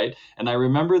nerd, right? And I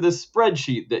remember this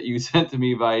spreadsheet that you sent to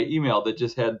me via email that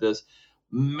just had this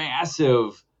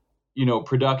massive,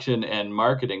 production and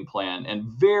marketing plan, and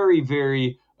very,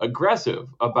 very aggressive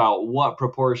about what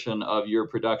proportion of your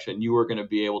production you were going to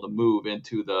be able to move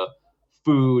into the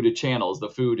food channels, the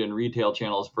food and retail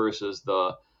channels versus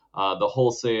the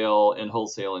wholesale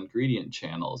ingredient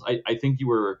channels. I think you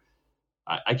were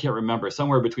I can't remember,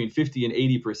 somewhere between 50 and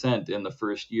 80% in the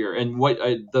first year. And what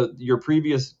your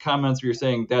previous comments where you're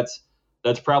saying that's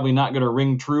probably not going to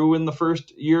ring true in the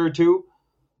first year or two.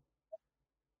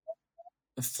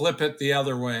 Flip it the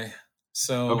other way.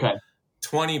 So Okay.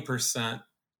 20%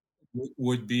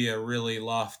 would be a really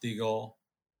lofty goal.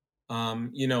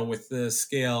 With the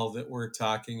scale that we're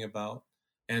talking about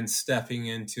and stepping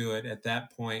into it at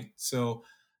that point. So,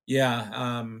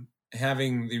 yeah,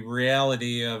 having the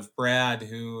reality of Brad,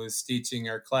 who is teaching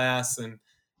our class, and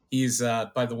he's,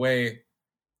 by the way,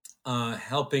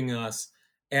 helping us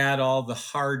add all the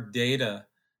hard data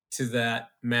to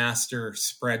that master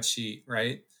spreadsheet,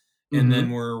 right? And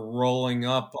then we're rolling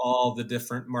up all the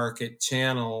different market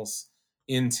channels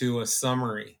into a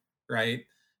summary, right?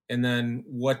 And then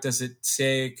what does it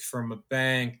take from a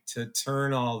bank to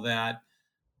turn all that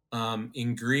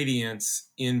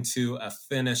ingredients into a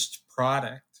finished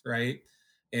product, right?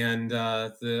 And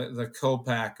the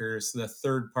co-packers, the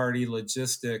third-party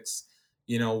logistics,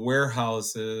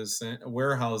 warehousers,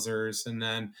 and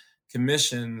then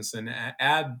commissions and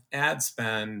ad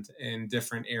spend in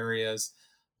different areas,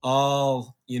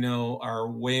 all are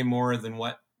way more than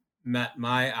what met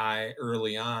my eye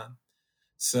early on.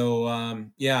 So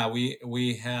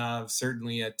we have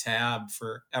certainly a tab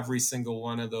for every single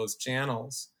one of those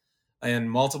channels,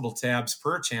 and multiple tabs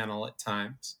per channel at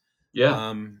times.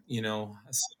 Yeah.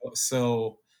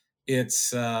 So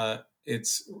it's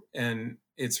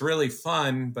really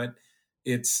fun, but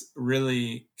it's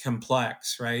really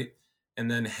complex, right? And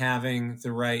then having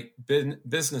the right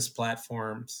business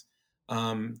platforms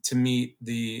to meet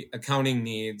the accounting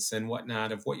needs and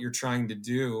whatnot of what you're trying to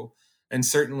do, and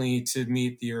certainly to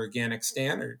meet the organic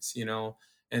standards,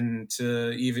 and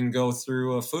to even go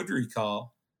through a food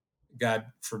recall, God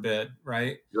forbid,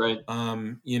 right? Right.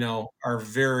 Are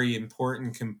very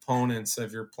important components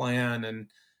of your plan.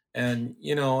 And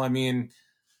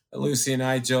Lucy and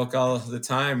I joke all the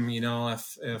time,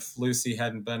 if Lucy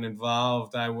hadn't been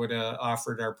involved, I would have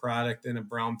offered our product in a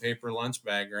brown paper lunch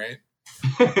bag, right?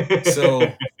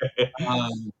 So,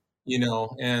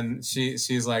 and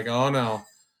she's like, oh no,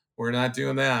 we're not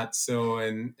doing that. So,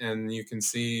 and you can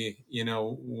see,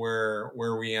 where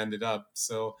we ended up.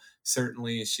 So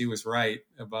certainly she was right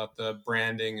about the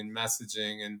branding and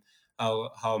messaging and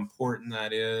how important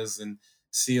that is, and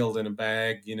sealed in a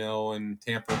bag, and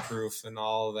tamper proof and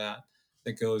all of that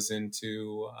goes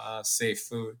into safe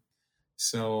food.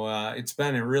 So it's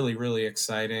been a really, really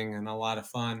exciting and a lot of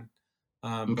fun.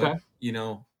 Okay. But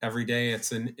every day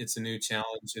it's a new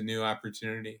challenge, a new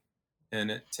opportunity, and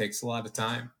it takes a lot of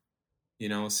time.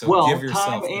 So give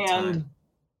yourself time the and time.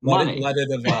 money. Let it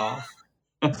evolve.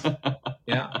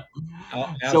 Yeah.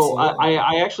 So Absolutely.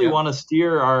 I actually Yeah. want to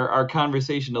steer our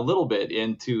conversation a little bit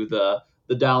into the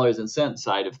dollars and cents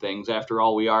side of things. After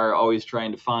all, we are always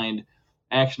trying to find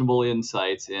actionable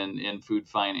insights in food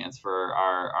finance for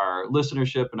our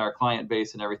listenership and our client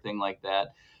base and everything like that.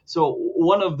 So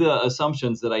one of the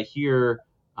assumptions that I hear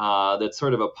that's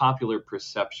sort of a popular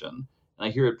perception, and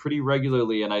I hear it pretty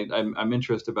regularly, and I'm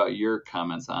interested about your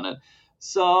comments on it.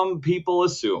 Some people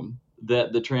assume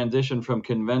that the transition from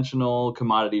conventional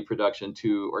commodity production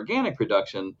to organic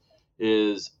production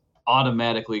is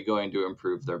automatically going to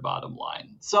improve their bottom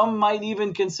line. Some might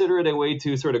even consider it a way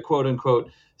to sort of quote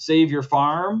unquote save your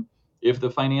farm if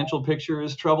the financial picture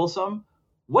is troublesome.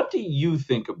 What do you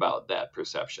think about that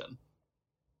perception?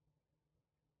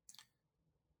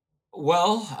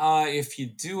 Well, if you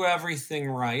do everything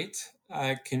right,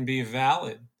 it can be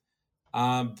valid.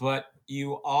 But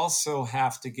you also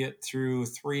have to get through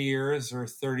 3 years or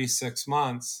 36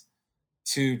 months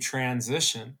to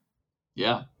transition.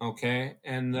 Yeah. Okay.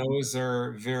 And those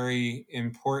are very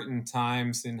important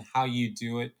times in how you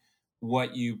do it,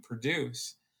 what you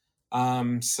produce.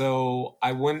 So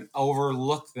I wouldn't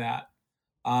overlook that.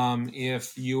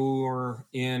 If you're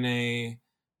in a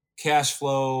cash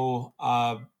flow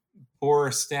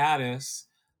poor status,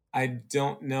 I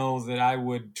don't know that I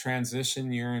would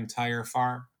transition your entire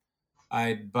farm.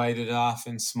 I'd bite it off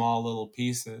in small little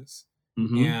pieces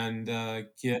and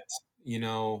get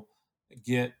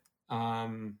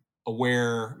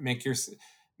aware, make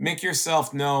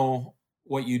yourself know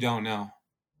what you don't know,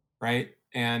 right?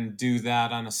 And do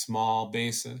that on a small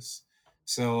basis.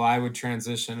 So I would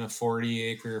transition a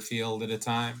 40-acre field at a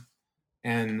time,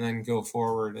 and then go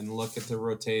forward and look at the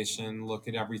rotation, look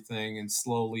at everything, and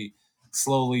slowly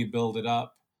build it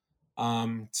up.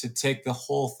 To take the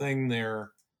whole thing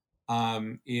there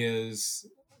is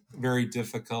very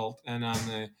difficult. And on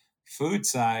the food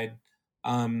side,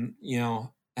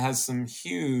 has some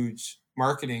huge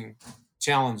marketing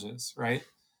challenges, right?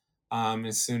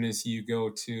 As soon as you go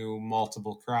to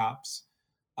multiple crops.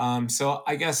 So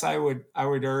I guess I would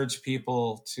urge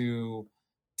people to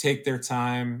take their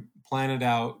time, plan it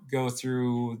out, go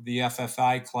through the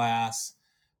FFI class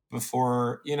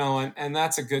before, and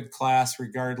that's a good class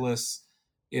regardless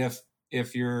if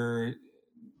you're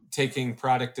taking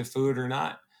product to food or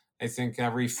not. I think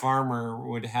every farmer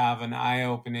would have an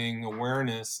eye-opening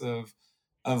awareness of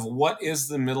what is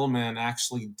the middleman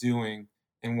actually doing,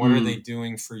 and what are they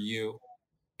doing for you,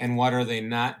 and what are they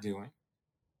not doing,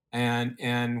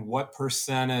 and what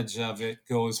percentage of it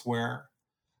goes where.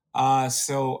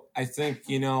 So I think,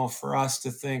 for us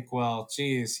to think, well,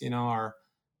 geez, our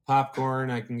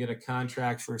popcorn, I can get a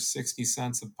contract for 60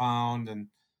 cents a pound, and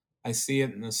I see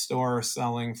it in the store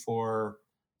selling for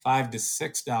 $5 to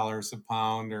 $6 a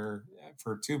pound, or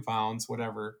for 2 pounds,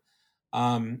 whatever.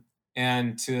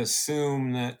 And to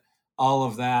assume that all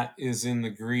of that is in the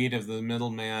greed of the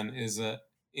middleman is an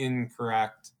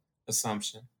incorrect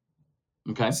assumption.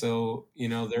 Okay. So,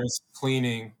 there's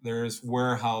cleaning, there's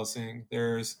warehousing,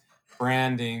 there's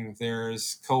branding,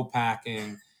 there's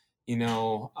co-packing,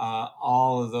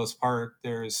 all of those parts.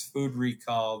 There's food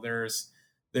recall, there's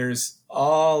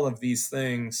all of these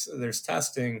things, there's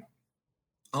testing,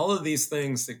 all of these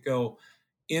things that go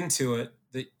into it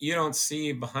that you don't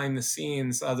see behind the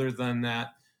scenes other than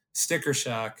that sticker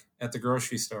shock at the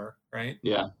grocery store, right?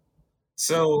 Yeah.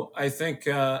 So I think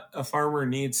a farmer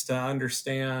needs to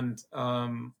understand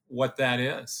what that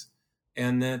is,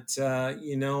 and that,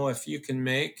 if you can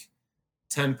make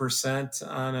 10%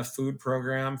 on a food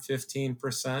program,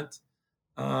 15%,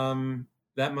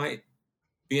 that might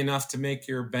be enough to make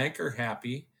your banker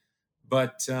happy.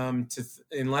 But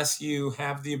unless you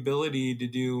have the ability to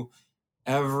do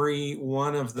every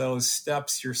one of those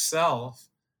steps yourself,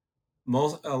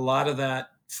 a lot of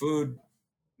that food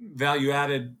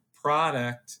value-added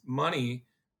product money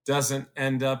doesn't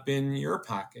end up in your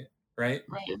pocket, right?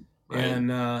 Right.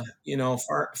 And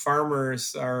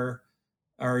farmers are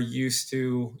used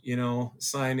to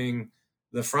signing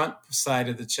the front side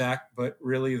of the check, but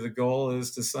really the goal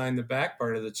is to sign the back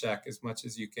part of the check as much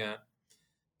as you can.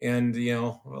 And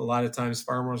a lot of times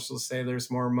farmers will say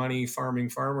there's more money farming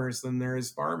farmers than there is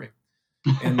farming,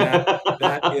 and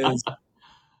that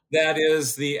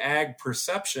is the ag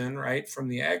perception, right, from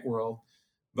the ag world.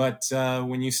 But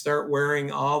when you start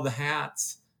wearing all the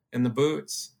hats and the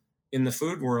boots in the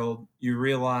food world, you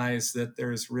realize that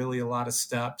there's really a lot of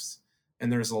steps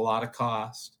and there's a lot of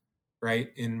cost,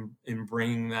 right, in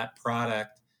bringing that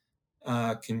product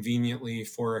conveniently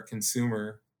for a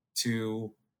consumer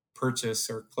to purchase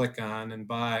or click on and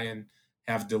buy and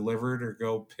have delivered or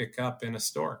go pick up in a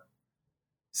store.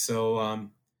 So, and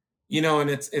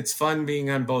it's fun being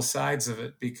on both sides of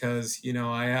it, because,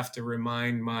 I have to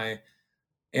remind my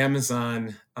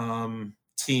Amazon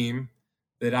team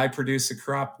that I produce a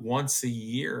crop once a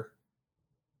year.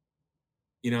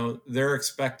 They're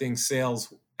expecting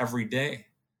sales every day.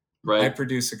 Right. I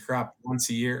produce a crop once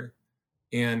a year.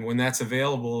 And when that's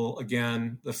available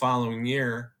again the following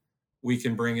year, we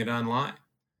can bring it online.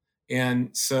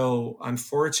 And so,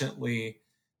 unfortunately,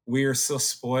 we are so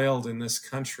spoiled in this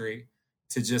country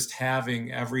to just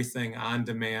having everything on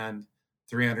demand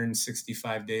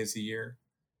 365 days a year,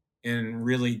 and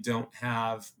really don't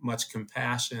have much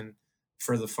compassion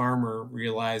for the farmer,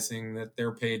 realizing that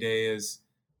their payday is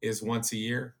once a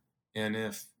year. And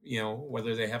if,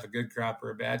 whether they have a good crop or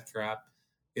a bad crop,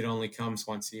 it only comes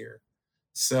once a year.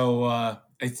 So I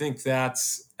think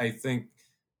it's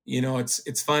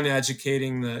fun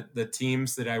educating the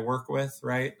teams that I work with,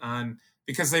 right, on,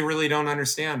 because they really don't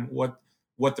understand what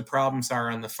the problems are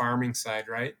on the farming side,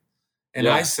 right? And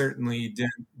I certainly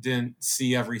didn't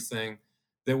see everything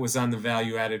that was on the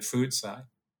value-added food side,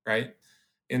 right?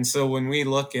 And so when we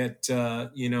look at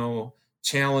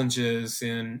challenges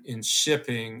in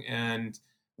shipping, and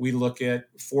we look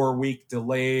at 4-week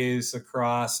delays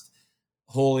across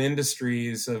whole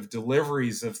industries of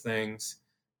deliveries of things,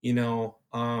 it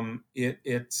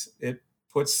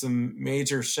puts some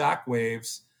major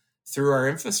shockwaves through our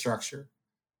infrastructure,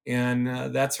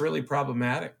 and that's really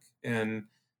problematic. And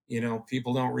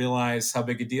people don't realize how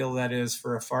big a deal that is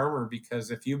for a farmer,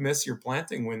 because if you miss your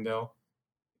planting window,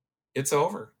 it's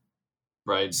over.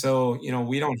 Right. So,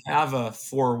 we don't have a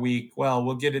 4-week, well,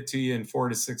 we'll get it to you in 4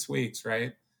 to 6 weeks,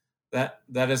 right? That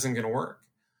isn't going to work.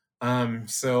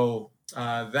 So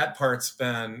that part's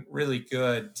been really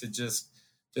good, to just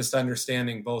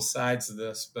understanding both sides of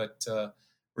this, but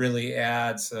really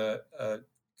adds the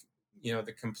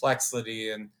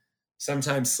complexity and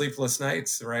sometimes sleepless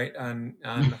nights, right, on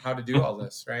how to do all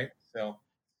this, right?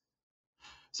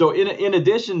 So in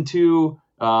addition to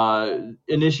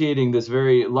initiating this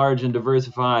very large and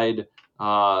diversified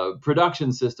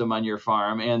production system on your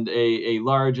farm and a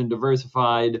large and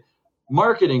diversified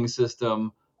marketing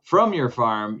system from your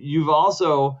farm, you've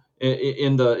also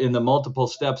in the multiple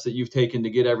steps that you've taken to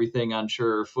get everything on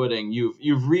sure footing,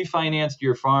 you've refinanced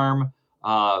your farm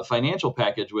financial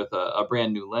package with a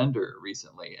brand new lender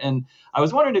recently. And I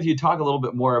was wondering if you'd talk a little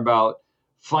bit more about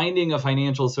finding a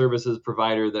financial services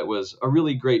provider that was a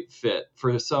really great fit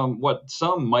for what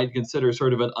some might consider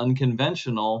sort of an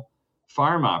unconventional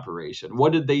farm operation.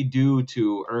 What did they do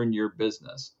to earn your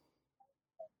business?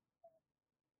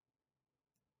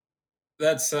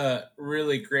 That's a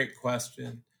really great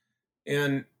question.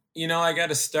 And, I got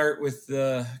to start with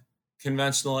the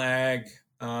conventional ag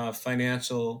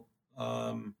financial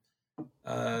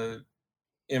uh,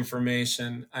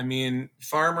 information. I mean,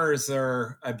 farmers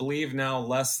are, I believe, now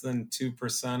less than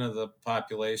 2% of the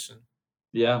population.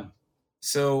 Yeah.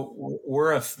 So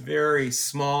we're a very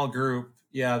small group.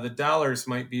 Yeah, the dollars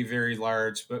might be very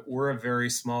large, but we're a very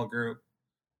small group.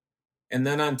 And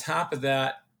then on top of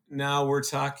that, now we're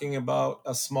talking about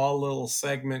a small little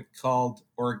segment called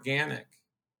organic,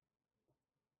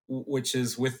 which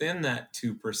is within that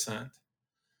 2%.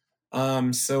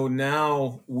 So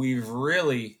now we've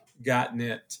really gotten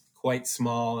it quite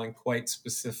small and quite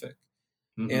specific.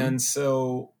 Mm-hmm. And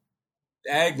so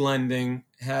ag lending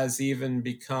has even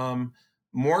become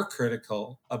more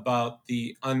critical about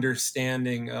the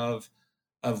understanding of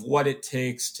what it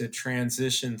takes to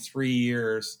transition 3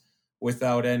 years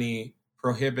without any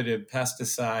prohibited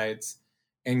pesticides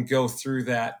and go through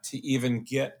that to even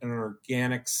get an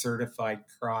organic certified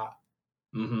crop.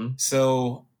 Mm-hmm.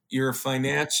 So your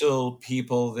financial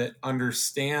people that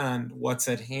understand what's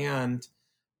at hand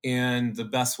and the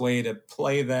best way to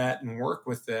play that and work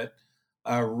with it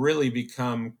really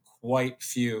become quite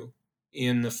few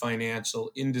in the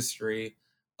financial industry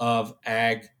of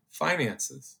ag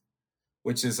finances,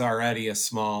 which is already a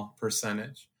small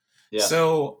percentage. Yeah.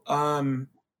 So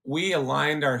we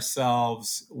aligned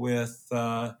ourselves with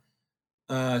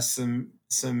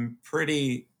some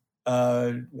pretty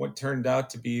what turned out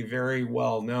to be very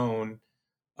well known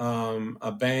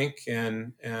a bank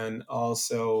and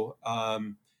also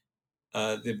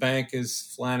the bank is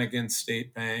Flanagan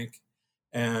State Bank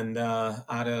and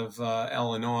out of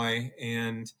Illinois.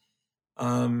 And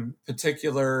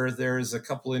particular, there's a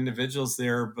couple individuals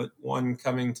there, but one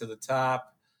coming to the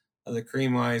top, the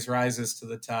cream rises to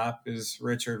the top, is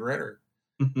Richard Ritter.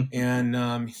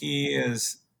 And he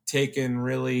has taken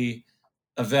really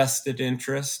a vested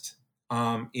interest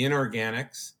in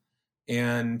organics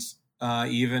and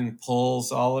even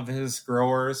pulls all of his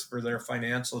growers for their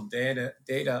financial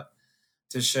data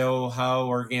to show how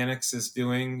organics is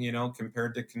doing,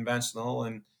 compared to conventional,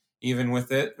 and even with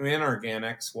it in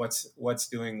organics, what's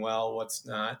doing well, what's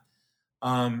not,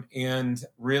 and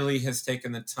really has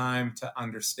taken the time to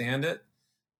understand it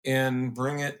and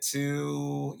bring it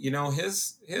to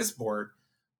his board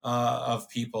of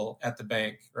people at the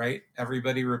bank. Right,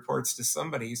 everybody reports to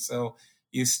somebody, so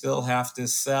you still have to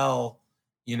sell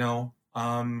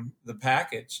the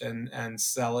package and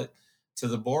sell it to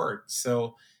the board.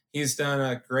 So he's done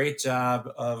a great job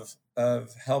of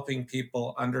helping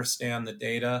people understand the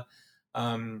data.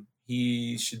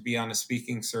 He should be on a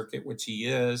speaking circuit, which he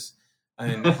is,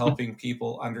 and helping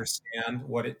people understand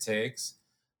what it takes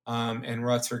and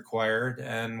what's required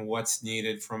and what's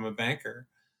needed from a banker.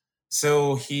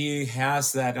 So he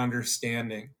has that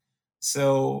understanding.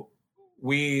 So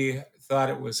we thought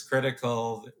it was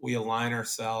critical that we align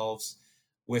ourselves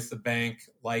with the bank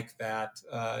like that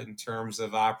in terms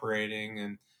of operating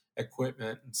and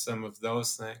equipment and some of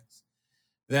those things.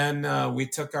 Then we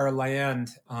took our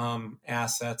land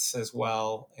assets as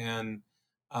well and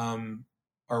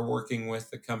are working with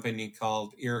a company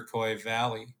called Iroquois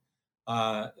Valley.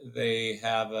 They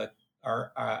have a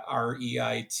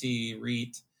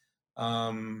REIT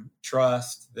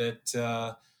trust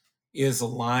that is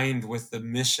aligned with the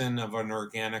mission of an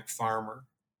organic farmer.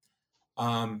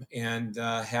 And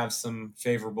have some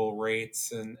favorable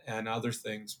rates and other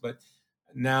things. But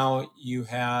now you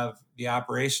have the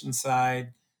operation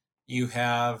side, you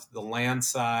have the land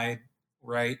side,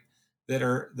 right, that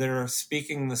are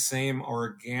speaking the same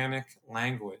organic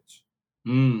language.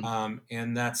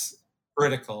 And that's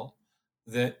critical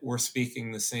that we're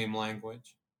speaking the same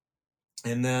language.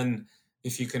 And then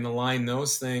if you can align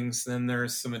those things, then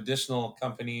there's some additional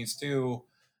companies too.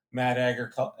 Mad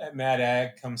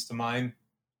Ag comes to mind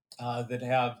that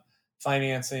have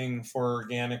financing for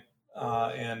organic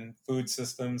and food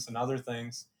systems and other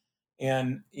things.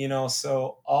 And,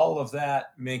 so all of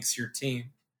that makes your team.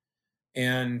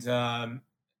 And the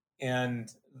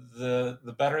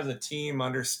better the team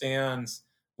understands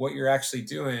what you're actually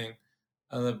doing,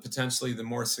 potentially the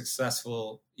more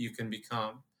successful you can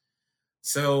become.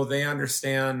 So they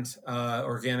understand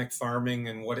organic farming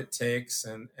and what it takes,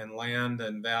 and land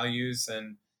and values,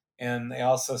 and they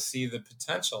also see the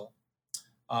potential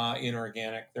in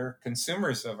organic. They're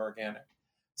consumers of organic.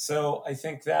 So I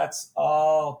think that's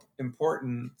all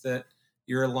important, that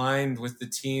you're aligned with the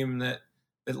team that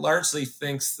largely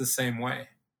thinks the same way.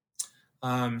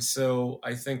 So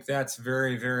I think that's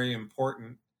very, very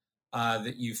important,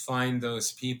 that you find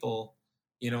those people,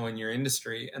 in your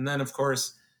industry. And then, of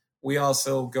course, we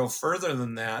also go further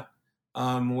than that,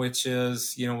 which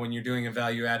is, when you're doing a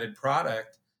value-added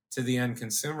product to the end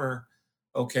consumer,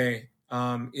 okay,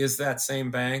 is that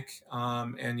same bank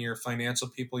and your financial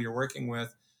people you're working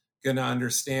with going to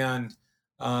understand,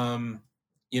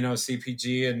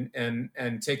 CPG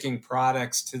and taking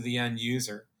products to the end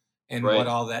user, and Right. what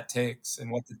all that takes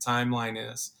and what the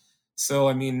timeline is. So,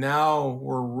 I mean, now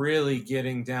we're really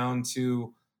getting down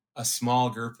to a small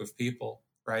group of people,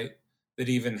 right, that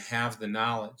even have the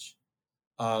knowledge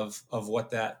of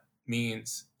what that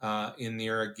means in the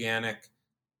organic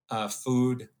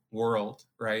food world,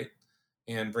 right,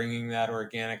 and bringing that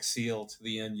organic seal to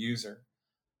the end user.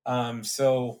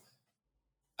 So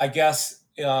I guess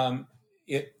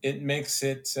it makes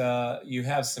it, you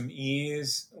have some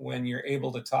ease when you're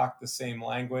able to talk the same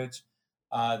language.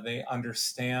 They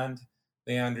understand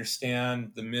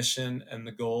the mission and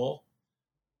the goal.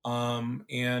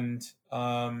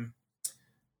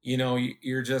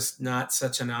 You're just not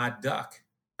such an odd duck,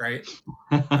 right?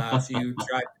 If you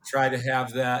try to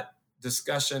have that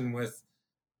discussion with,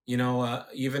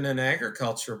 even an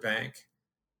agriculture bank,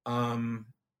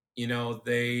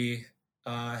 they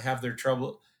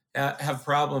have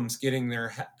problems getting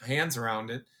their hands around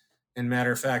it. And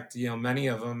matter of fact, many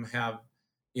of them have,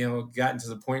 gotten to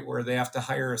the point where they have to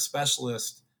hire a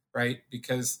specialist, right?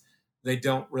 Because they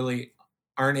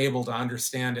aren't able to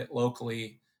understand it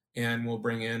locally, and will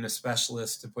bring in a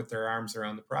specialist to put their arms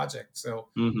around the project. So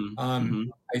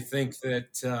I think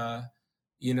that,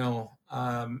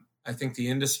 I think the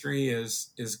industry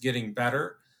is getting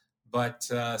better, but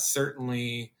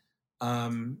certainly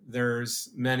there's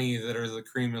many that are the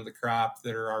cream of the crop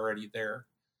that are already there.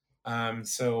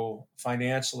 So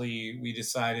financially, we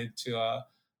decided to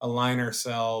align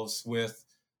ourselves with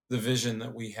the vision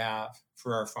that we have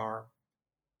for our farm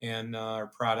and our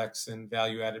products and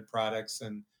value-added products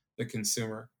and the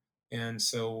consumer. And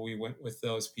so we went with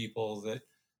those people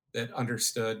that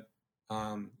understood,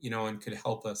 and could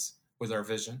help us with our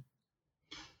vision.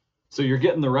 So you're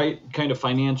getting the right kind of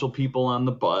financial people on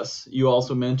the bus. You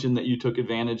also mentioned that you took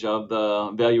advantage of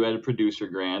the value-added producer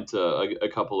grant a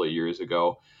couple of years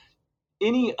ago.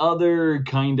 Any other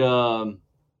kind of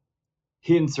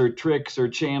hints or tricks or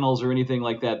channels or anything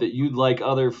like that you'd like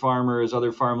other farmers,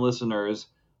 other farm listeners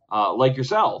like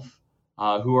yourself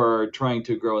who are trying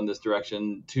to grow in this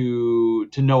direction to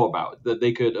know about, that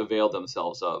they could avail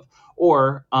themselves of?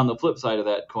 Or on the flip side of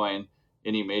that coin,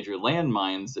 any major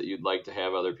landmines that you'd like to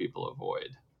have other people avoid?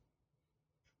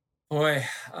 Boy,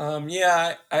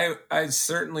 I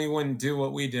certainly wouldn't do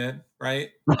what we did, right?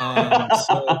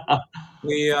 So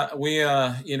we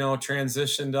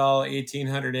transitioned all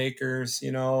 1,800 acres,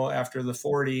 after the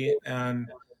 40,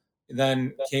 and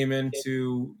then came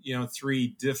into 3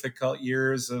 difficult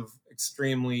years of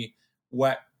extremely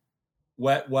wet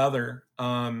weather,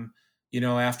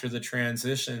 after the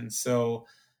transition. So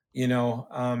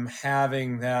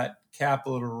having that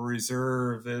capital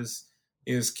reserve is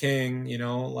king,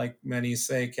 like many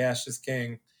say, cash is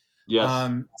king.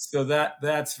 Yes. So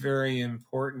that's very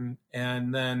important.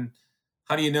 And then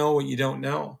how do you know what you don't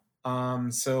know?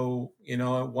 So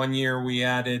 1 year we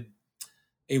added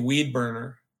a weed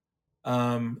burner,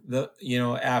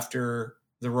 after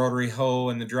the rotary hoe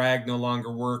and the drag no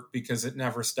longer worked because it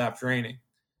never stopped raining,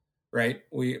 right?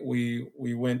 We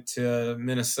went to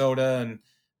Minnesota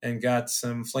and got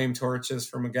some flame torches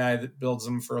from a guy that builds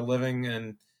them for a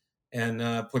living,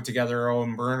 and put together our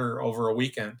own burner over a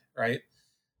weekend, right?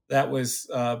 That was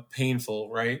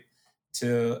painful, right,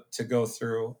 to go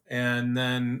through. And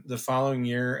then the following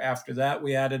year after that,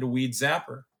 we added a weed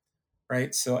zapper,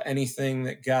 right? So anything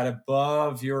that got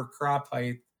above your crop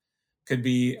height could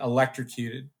be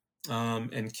electrocuted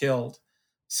and killed.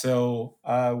 So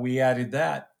we added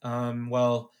that.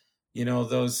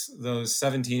 Those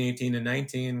 17, 18, and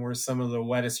 19 were some of the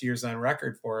wettest years on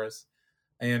record for us.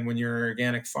 And when you're an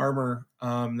organic farmer,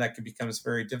 that becomes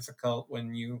very difficult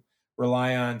when you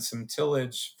rely on some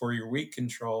tillage for your weed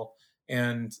control,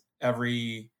 and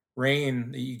every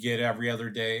rain that you get every other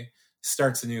day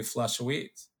starts a new flush of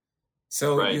weeds.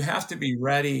 So You have to be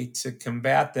ready to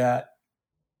combat that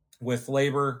with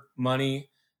labor, money,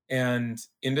 and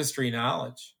industry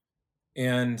knowledge.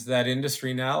 And that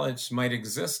industry knowledge might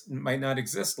not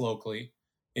exist locally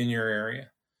in your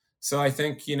area. So I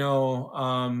think,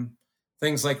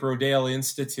 things like Rodale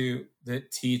Institute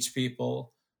that teach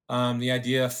people, the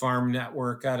Idea Farm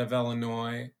Network out of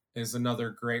Illinois is another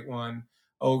great one.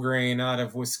 O'Grain out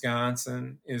of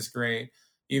Wisconsin is great.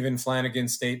 Even Flanagan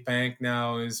State Bank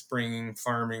now is bringing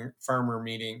farmer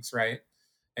meetings, right?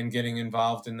 And getting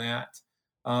involved in that.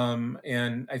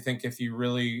 And I think if you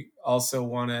really also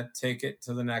want to take it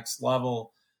to the next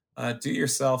level, do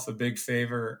yourself a big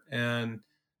favor and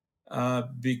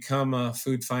become a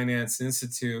Food Finance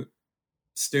Institute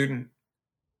student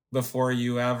before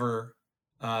you ever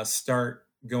start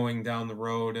going down the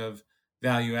road of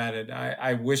value added.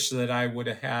 I wish that I would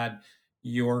have had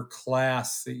your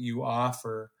class that you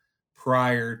offer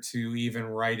prior to even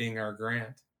writing our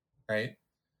grant, right?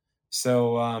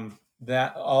 So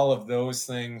that all of those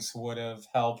things would have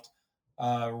helped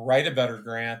write a better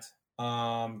grant,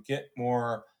 get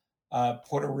more,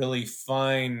 put a really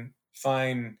fine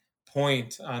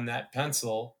point on that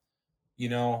pencil,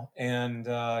 and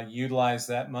utilize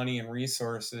that money and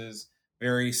resources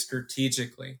very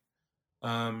strategically.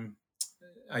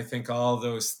 I think all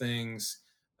those things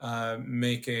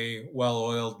make a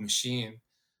well-oiled machine.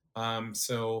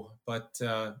 But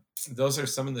those are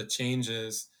some of the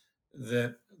changes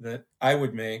that I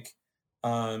would make,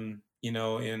 in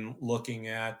looking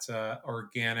at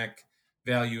organic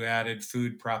value-added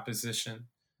food proposition.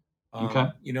 Okay.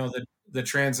 The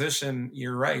transition,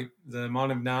 you're right. The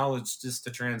amount of knowledge just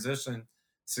to transition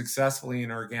successfully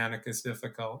in organic is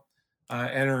difficult.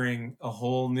 Entering a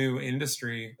whole new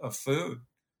industry of food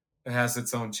has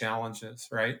its own challenges,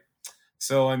 right?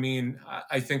 So,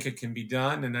 I think it can be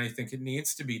done, and I think it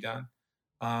needs to be done,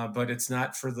 but it's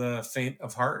not for the faint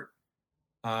of heart.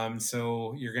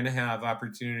 So you're going to have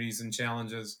opportunities and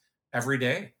challenges every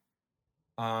day.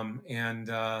 And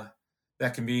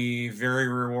that can be very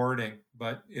rewarding,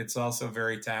 but it's also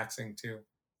very taxing too.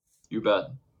 You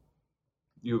bet.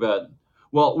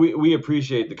 Well, we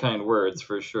appreciate the kind words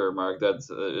for sure, Mark. That's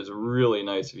is really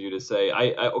nice of you to say.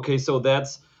 Okay, so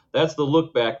that's the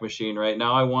look back machine right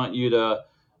now. I want you to,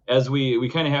 as we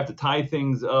kind of have to tie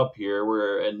things up here,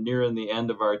 we're nearing the end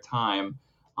of our time.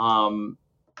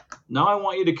 Now I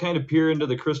want you to kind of peer into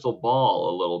the crystal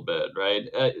ball a little bit, right?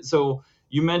 So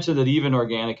you mentioned that even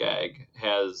organic ag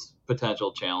has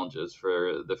potential challenges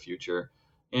for the future,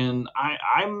 and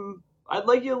I'd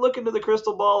like you to look into the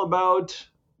crystal ball about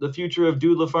the future of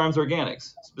Doodla Farms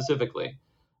Organics specifically.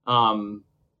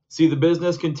 See the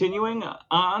business continuing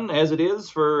on as it is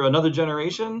for another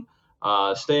generation,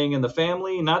 staying in the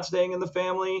family, not staying in the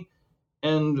family,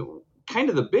 and kind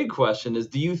of the big question is: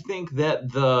 do you think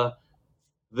that the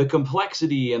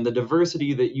complexity and the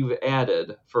diversity that you've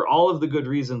added for all of the good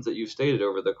reasons that you've stated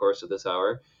over the course of this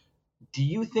hour, do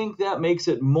you think that makes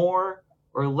it more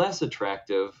or less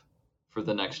attractive for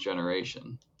the next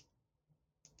generation?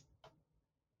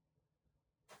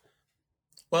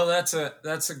 Well, that's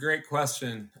a great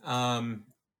question. I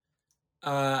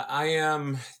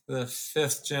am the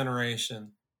 5th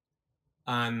generation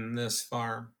on this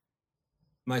farm.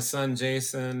 My son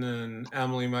Jason and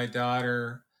Emily, my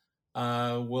daughter,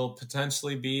 will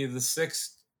potentially be the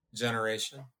 6th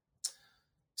generation.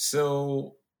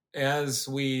 So as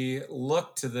we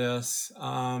look to this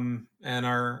and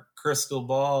our crystal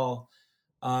ball,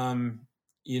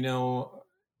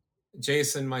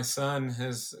 Jason, my son,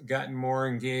 has gotten more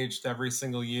engaged every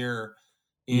single year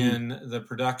in the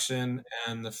production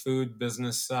and the food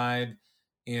business side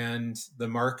and the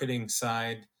marketing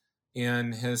side,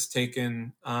 and has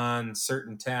taken on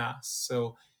certain tasks.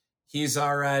 So he's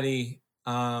already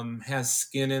has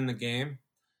skin in the game.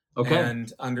 Okay.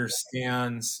 And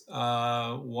understands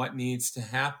what needs to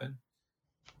happen.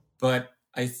 But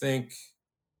I think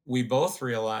we both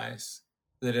realize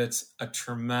that it's a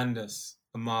tremendous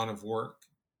amount of work.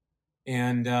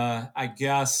 And I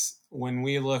guess when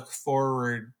we look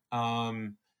forward,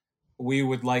 we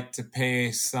would like to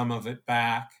pay some of it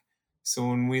back. So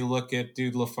when we look at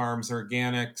Doodla Farms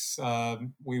Organics,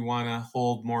 we want to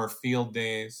hold more field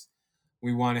days.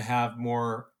 We want to have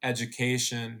more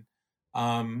education.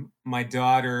 My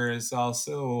daughter is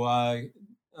also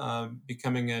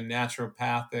becoming a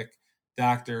naturopathic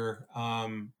doctor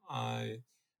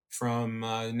from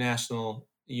National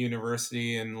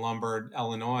University in Lombard,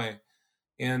 Illinois.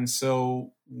 And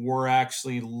so we're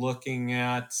actually looking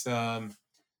at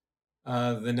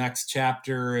the next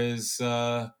chapter is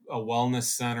a wellness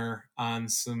center on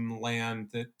some land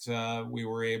that we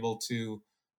were able to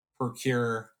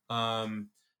procure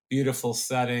beautiful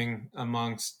setting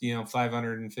amongst,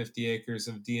 550 acres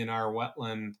of DNR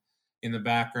wetland in the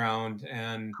background.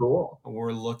 And Cool.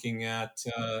 we're looking at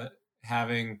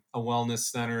having a wellness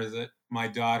center that my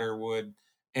daughter would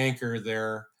anchor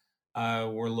there.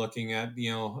 We're looking at,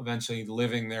 eventually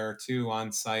living there too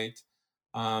on site.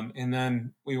 And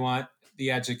then we want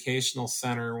the educational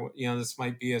center. This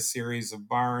might be a series of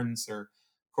barns or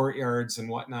courtyards and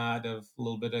whatnot of a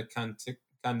little bit of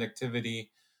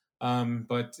conductivity,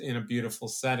 but in a beautiful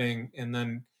setting. And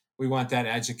then we want that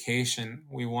education.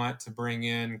 We want to bring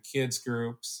in kids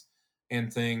groups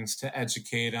and things to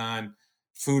educate on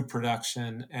food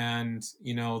production and,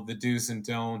 the do's and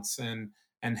don'ts and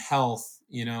health.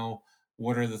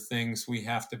 What are the things we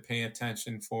have to pay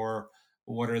attention for?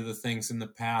 What are the things in the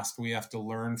past we have to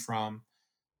learn from,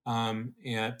 and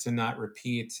to not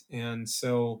repeat? And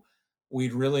so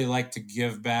we'd really like to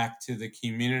give back to the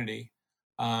community,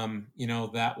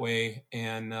 that way,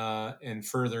 and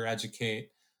further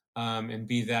educate, and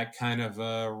be that kind of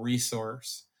a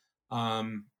resource.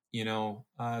 So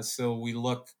we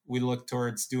look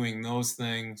towards doing those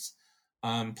things.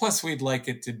 Plus, we'd like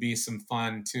it to be some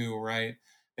fun too, right?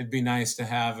 It'd be nice to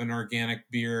have an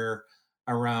organic beer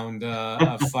around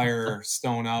a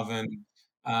Firestone oven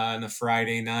on a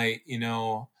Friday night,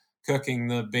 cooking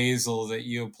the basil that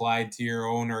you applied to your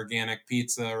own organic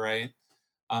pizza, right?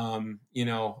 Cooking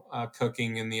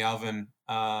in the oven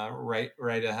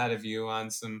right ahead of you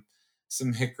on some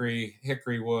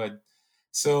hickory wood.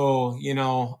 So,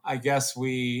 I guess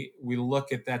we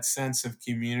look at that sense of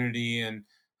community and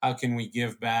how can we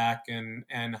give back and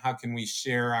how can we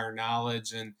share our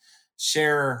knowledge and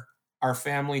share our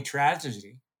family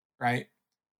tragedy, right?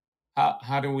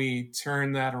 How do we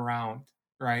turn that around,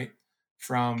 right?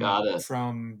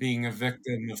 From being a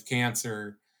victim of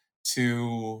cancer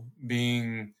to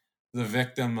being the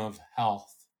victim of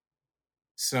health.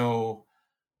 So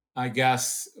I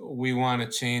guess we want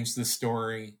to change the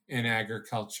story in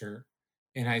agriculture.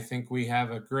 And I think we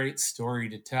have a great story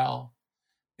to tell.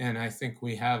 And I think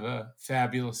we have a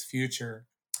fabulous future.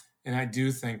 And I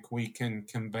do think we can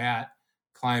combat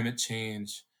climate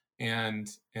change and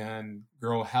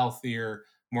grow healthier,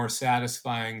 more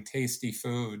satisfying, tasty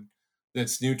food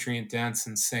that's nutrient dense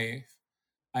and safe.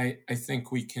 I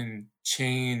think we can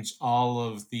change all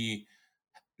of the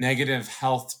negative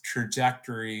health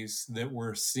trajectories that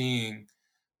we're seeing,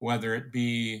 whether it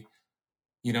be,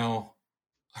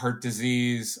 heart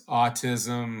disease,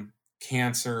 autism,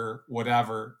 cancer,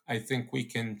 whatever. I think we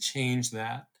can change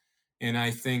that. And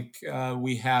I think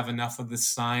we have enough of the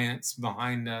science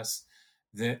behind us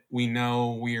that we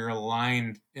know we are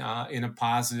aligned in a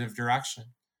positive direction.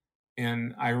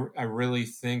 And I really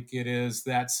think it is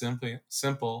that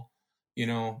simple,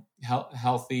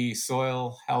 healthy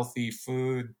soil, healthy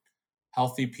food,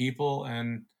 healthy people,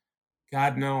 and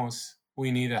God knows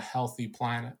we need a healthy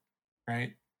planet,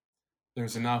 right?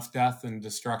 There's enough death and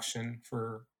destruction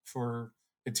for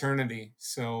eternity.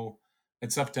 So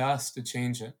it's up to us to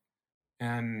change it.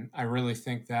 And I really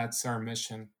think that's our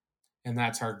mission and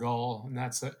that's our goal. And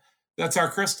that's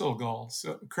our crystal ball.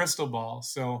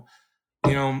 So,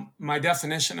 my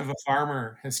definition of a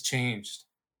farmer has changed.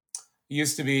 It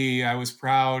used to be I was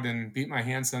proud and beat my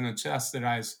hands on the chest that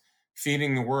I was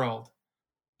feeding the world.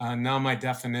 Now my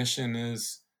definition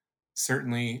is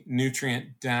certainly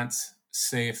nutrient dense,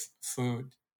 safe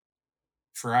food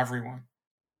for everyone.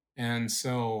 And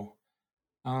so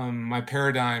my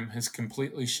paradigm has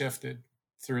completely shifted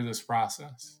through this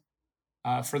process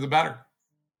for the better.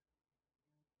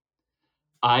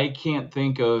 I can't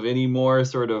think of any more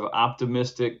sort of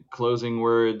optimistic closing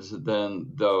words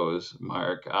than those,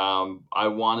 Mark. I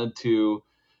wanted to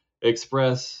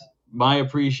express my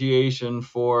appreciation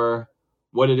for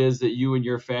what it is that you and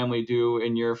your family do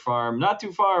in your farm, not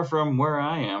too far from where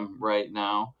I am right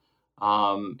now,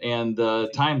 and the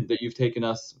time that you've taken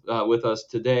us with us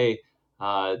today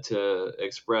to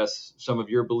express some of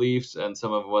your beliefs and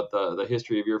some of what the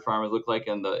history of your farm has looked like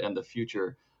and the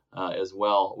future as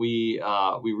well. We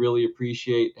really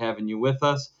appreciate having you with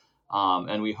us.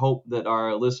 And we hope that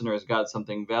our listeners got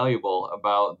something valuable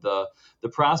about the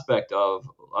prospect of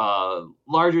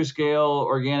larger scale,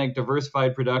 organic,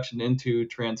 diversified production into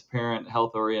transparent,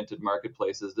 health-oriented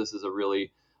marketplaces. This is a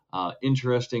really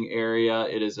interesting area.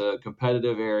 It is a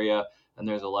competitive area, and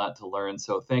there's a lot to learn.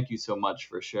 So thank you so much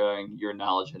for sharing your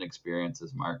knowledge and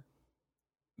experiences, Mark.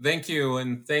 Thank you,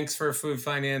 and thanks for Food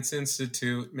Finance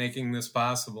Institute making this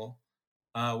possible.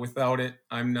 Without it,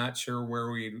 I'm not sure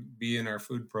where we'd be in our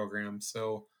food program.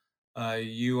 So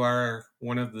you are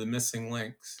one of the missing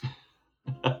links.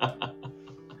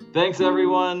 Thanks,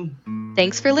 everyone.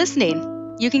 Thanks for listening.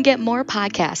 You can get more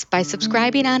podcasts by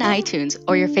subscribing on iTunes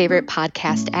or your favorite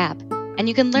podcast app. And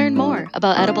you can learn more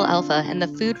about Edible Alpha and the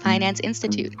Food Finance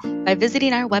Institute by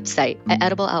visiting our website at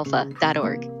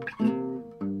ediblealpha.org.